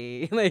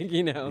anybody.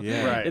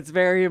 Yeah. Right. It's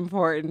very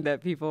important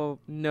that people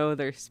know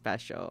they're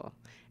special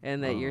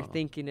and that you're Oh.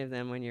 thinking of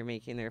them when you're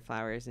making their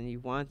flowers and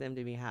you want them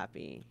to be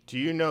happy. Do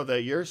you know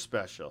that you're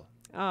special?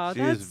 Oh, She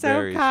that's is so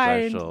very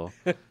kind. special.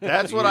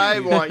 That's what I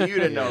want you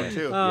to know, Yeah.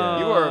 too. Yeah.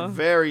 You are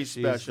very She's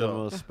the special.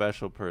 most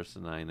special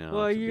person I know.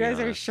 Well, to you be guys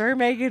are honest. sure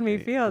making me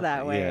feel Yeah.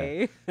 that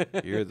way.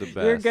 You're the best.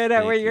 You're good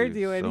at what Thank you're you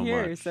doing so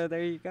here, much. so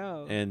there you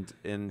go. And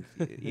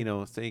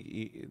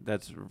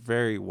that's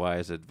very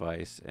wise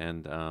advice.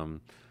 And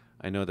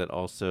I know that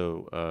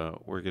also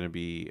we're going to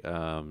be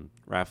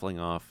raffling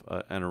off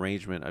an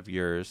arrangement of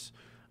yours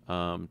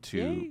to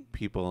Yay.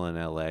 people in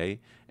LA.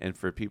 And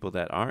for people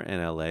that aren't in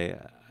LA,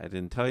 I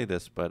didn't tell you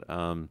this, but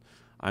I'm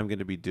going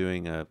to be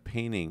doing a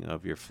painting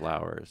of your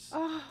flowers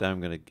that I'm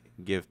going to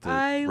give to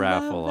I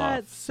raffle love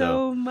that off.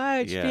 so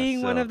much. yeah,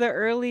 Being one so- of the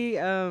early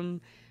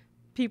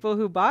people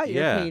who bought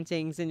your Yeah.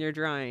 paintings and your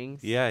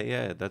drawings.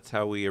 Yeah, that's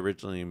how we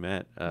originally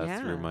met Yeah.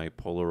 through my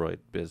Polaroid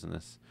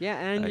business. Yeah,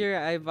 and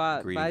I- I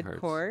bought greeting Bud cards.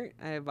 Court.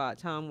 I bought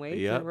Tom Waits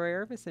Yep. and Roy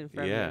Orbison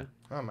from Yeah. you.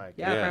 Oh, my God.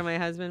 Yeah, Yeah. from my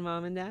husband,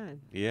 mom, and dad.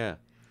 Yeah.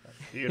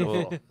 Beautiful.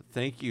 Well,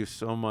 thank you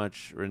so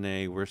much,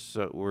 Renee. We're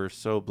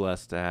so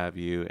blessed to have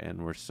you,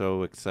 and we're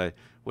so excited.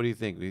 What do you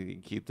think? We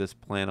can keep this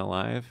plan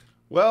alive?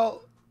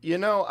 Well,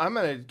 I'm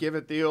going to give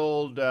it the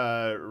old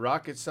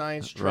rocket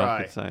science try.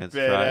 Rocket science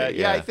But, try,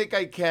 yeah, I yeah. think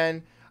I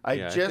can. I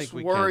Yeah, I just think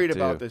we worried can,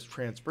 about too. this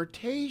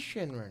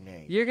transportation,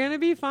 Renee. You're gonna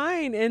be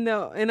fine, and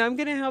I'm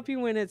gonna help you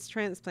when it's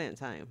transplant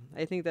time.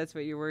 I think that's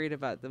what you're worried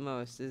about the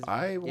most.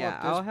 I want this-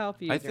 I'll help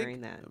you I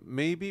during think that.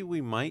 maybe we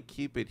might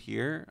keep it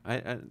here. I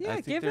Yeah,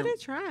 think give it there- a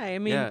try. I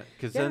mean, yeah,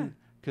 because yeah.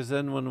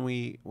 then when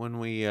we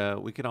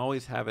can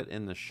always have it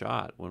in the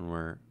shot when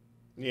we're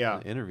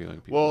Yeah.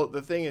 interviewing people. Well,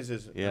 the thing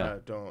is Yeah.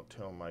 don't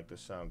tell Mike, the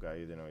sound guy,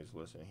 even though he's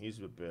listening. He's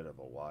a bit of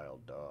a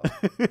wild dog.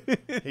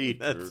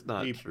 That's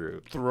not he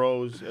true.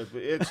 Throws.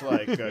 It's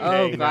like a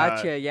Oh, dang,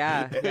 gotcha.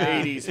 Yeah.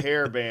 80s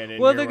hairband.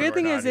 Well, in the here good when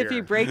thing we're is not if he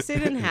here. breaks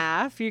it in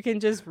half, you can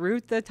just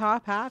root the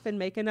top half and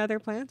make another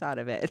plant out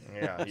of it.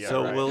 Yeah.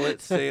 So right. will it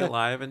stay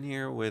alive in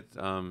here with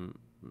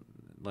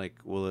Like,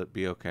 will it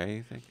be okay,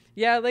 you think?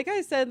 Yeah, like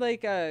I said,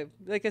 like a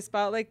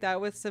spot like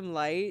that with some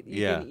light,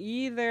 you can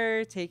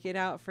either take it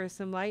out for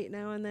some light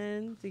now and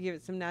then to give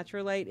it some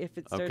natural light. If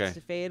it starts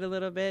to fade a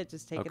little bit,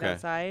 just take it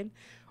outside,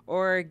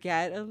 or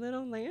get a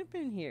little lamp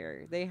in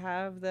here. They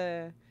have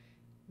the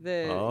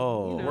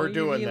we're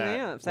doing UV that.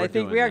 lamps. We're I think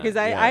doing we are, that, because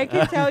yeah. I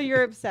can tell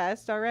you're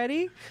obsessed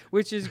already,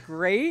 which is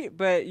great.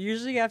 But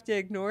usually you have to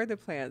ignore the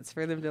plants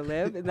for them to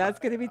live, and that's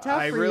going to be tough.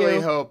 I for really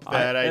you. hope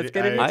that That's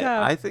going to be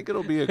tough. I think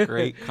it'll be a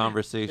great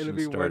conversation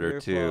be starter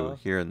too wonderful.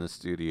 here in the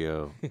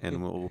studio,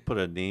 and we'll put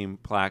a name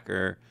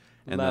placard,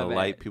 and Love the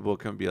light it. people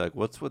can be like,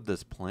 "What's with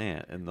this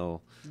plant?" And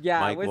they'll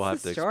Yeah, Mike will have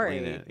what's to the story?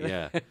 explain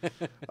it.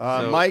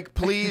 Yeah. Mike,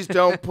 please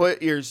don't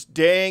put your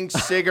dang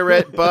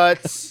cigarette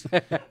butts,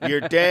 your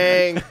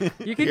dang,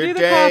 You can your do the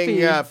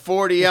dang coffee.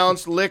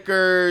 40-ounce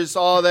liquors,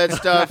 all that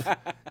stuff,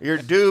 your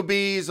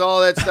doobies,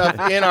 all that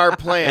stuff in our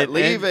plant.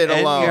 Leave it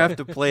alone. And you have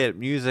to play it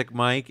music,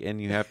 Mike, and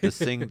you have to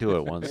sing to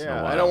it once in a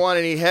while. I don't want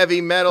any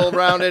heavy metal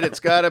around it. It's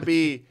got to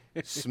be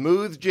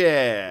smooth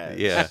jazz.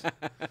 Yeah.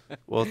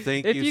 Well,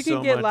 thank If you you so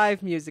can get much.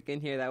 live music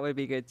in here, that would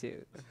be good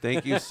too.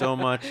 Thank you so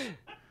much.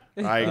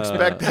 I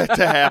expect that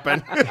to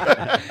happen.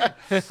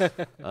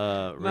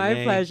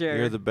 Renee, pleasure.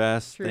 You're the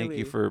best. Thank Truly.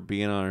 you for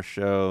being on our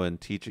show and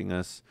teaching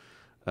us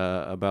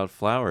about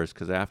flowers.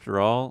 Because after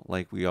all,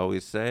 like we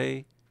always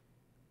say,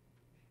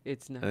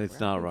 It's not. it's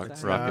not rocket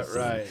science.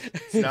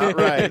 It's not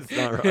right. It's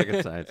not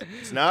rocket science.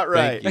 It's not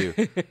right. Thank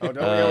you. Oh,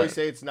 don't we always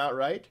say it's not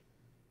right?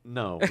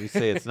 No, we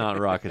say it's not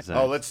rocket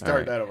science. Oh, let's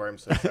start that over. I'm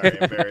so sorry.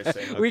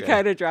 Embarrassing. We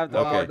kind of dropped the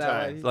One ball more on that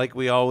time. one. Like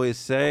we always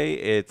say,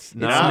 it's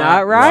not,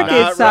 not rocket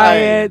Not right.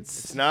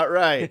 science. It's not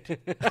right.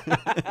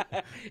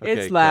 Okay,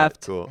 It's cut.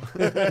 left. Cool.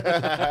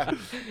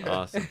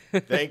 Awesome.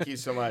 Thank you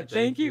so much.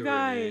 Thank you Renee.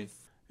 guys.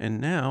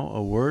 And now,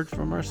 a word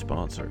from our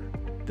sponsor.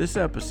 This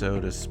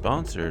episode is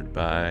sponsored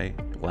by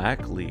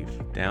Black Leaf,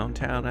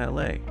 downtown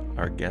LA,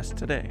 our guest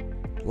today.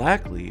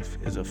 Black Leaf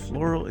is a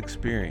floral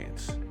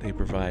experience. They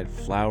provide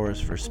flowers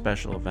for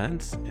special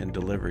events and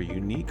deliver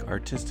unique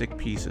artistic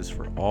pieces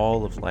for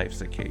all of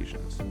life's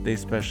occasions. They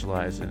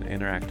specialize in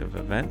interactive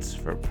events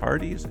for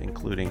parties,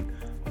 including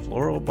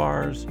floral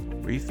bars,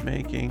 wreath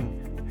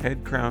making,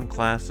 head crown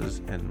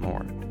classes, and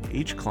more.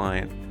 Each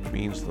client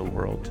means the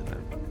world to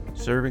them,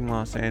 serving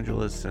Los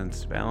Angeles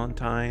since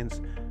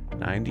Valentine's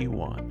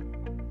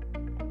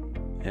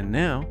 91. And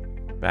now,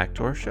 back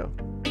to our show.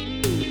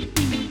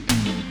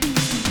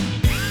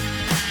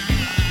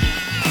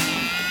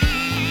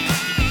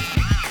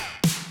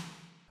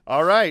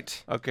 All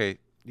right. Okay,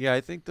 yeah,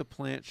 I think the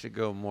plant should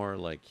go more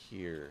like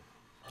here.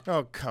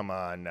 Oh, come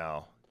on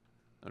now.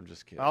 I'm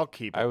just kidding. I'll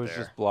keep it I was there.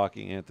 just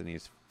blocking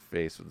Anthony's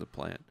face with the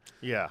plant.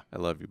 Yeah. I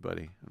love you,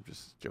 buddy. I'm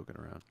just joking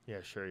around.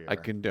 Yeah, sure you are. I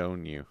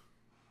condone you.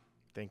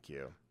 Thank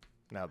you.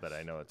 Now that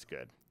I know it's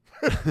good.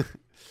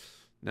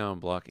 Now I'm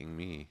blocking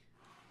me.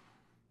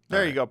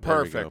 There All you go. right,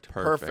 there we Perfect. go.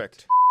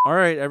 Perfect. All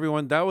right,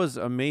 everyone. That was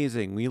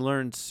amazing. We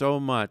learned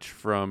so much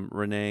from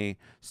Renee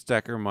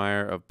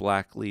Steckermeyer of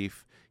Black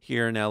Leaf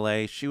here in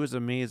LA. She was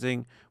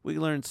amazing. We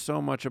learned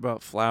so much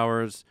about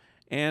flowers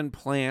and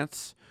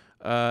plants.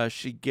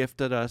 She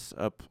gifted us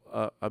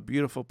a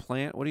beautiful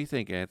plant. What do you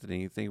think,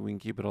 Anthony? You think we can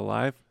keep it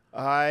alive?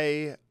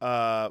 I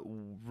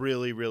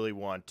really, really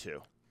want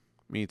to.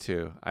 Me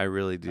too. I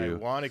really do. I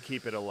want to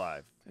keep it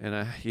alive.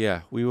 And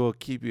yeah, we will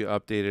keep you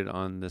updated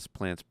on this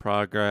plant's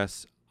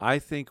progress. I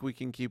think we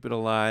can keep it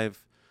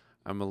alive.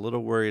 I'm a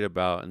little worried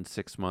about in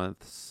 6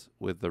 months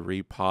with the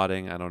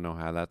repotting. I don't know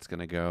how that's going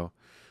to go,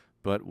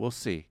 but we'll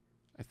see.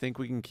 I think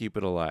we can keep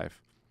it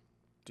alive.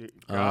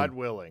 God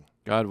willing.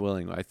 God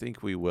willing, I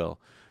think we will.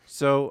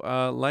 So,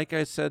 like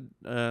I said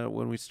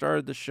when we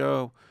started the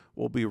show,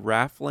 we'll be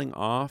raffling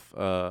off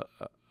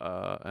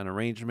an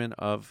arrangement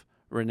of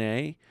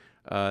Renee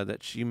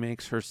that she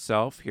makes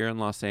herself here in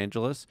Los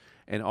Angeles.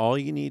 And all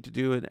you need to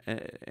do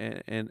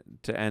and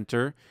to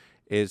enter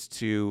is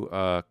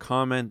to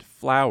comment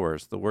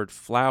flowers, the word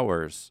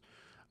flowers,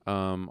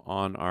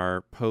 on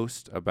our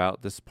post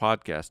about this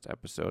podcast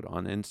episode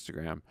on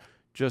Instagram.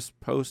 Just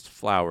post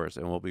flowers,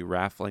 and we'll be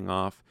raffling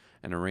off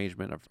an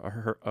arrangement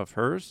of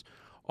hers.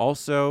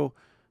 Also,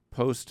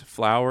 post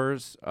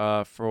flowers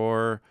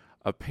for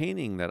a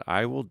painting that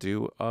I will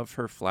do of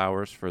her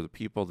flowers for the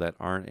people that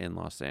aren't in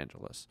Los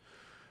Angeles.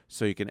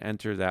 So you can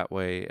enter that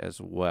way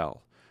as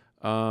well.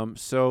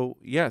 So,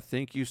 yeah,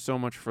 thank you so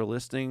much for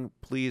listening.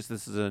 Please,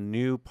 this is a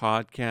new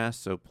podcast,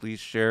 so please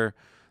share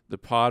the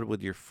pod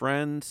with your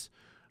friends.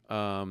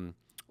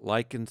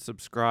 Like and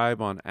subscribe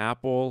on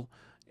Apple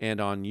and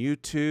on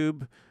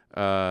YouTube.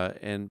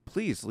 And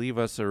please leave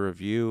us a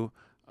review.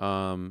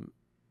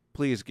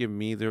 Please give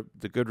me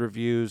the good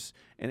reviews.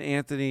 And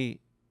Anthony,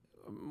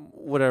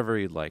 whatever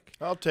you'd like.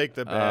 I'll take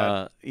the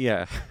bad.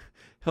 Yeah,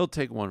 he'll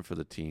take one for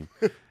the team.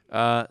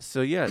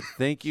 So, yeah,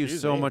 thank you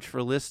so much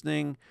for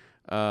listening.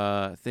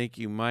 Thank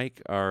you,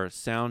 Mike, our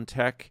sound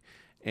tech,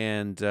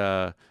 and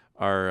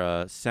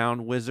our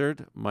sound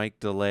wizard, Mike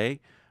DeLay.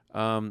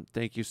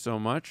 Thank you so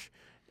much.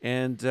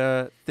 And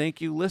thank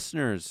you,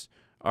 listeners,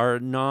 our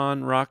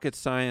non-rocket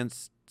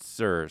science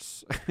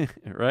sciencers,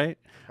 right?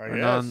 I Or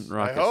guess.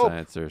 non-rocket I hope.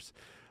 sciencers.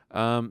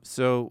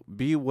 So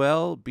be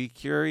well, be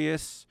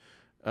curious.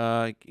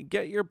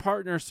 Get your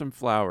partner some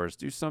flowers.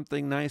 Do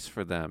something nice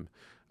for them.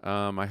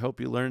 I hope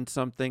you learned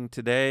something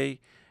today,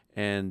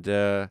 and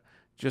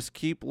just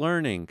keep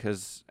learning,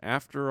 because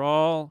after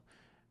all,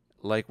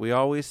 like we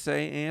always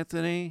say,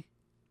 Anthony,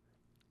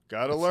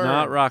 Gotta it's learn.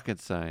 not rocket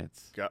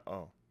science.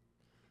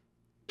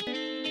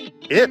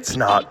 It's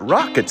not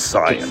rocket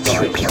science.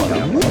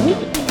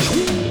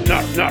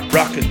 Not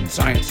rocket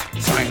science.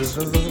 Science.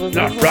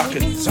 Not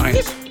rocket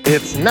science.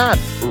 It's not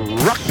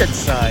rocket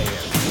science.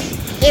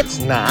 It's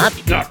not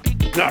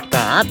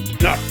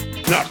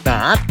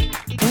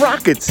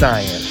rocket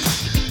science.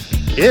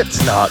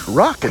 It's not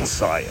rocket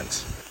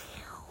science.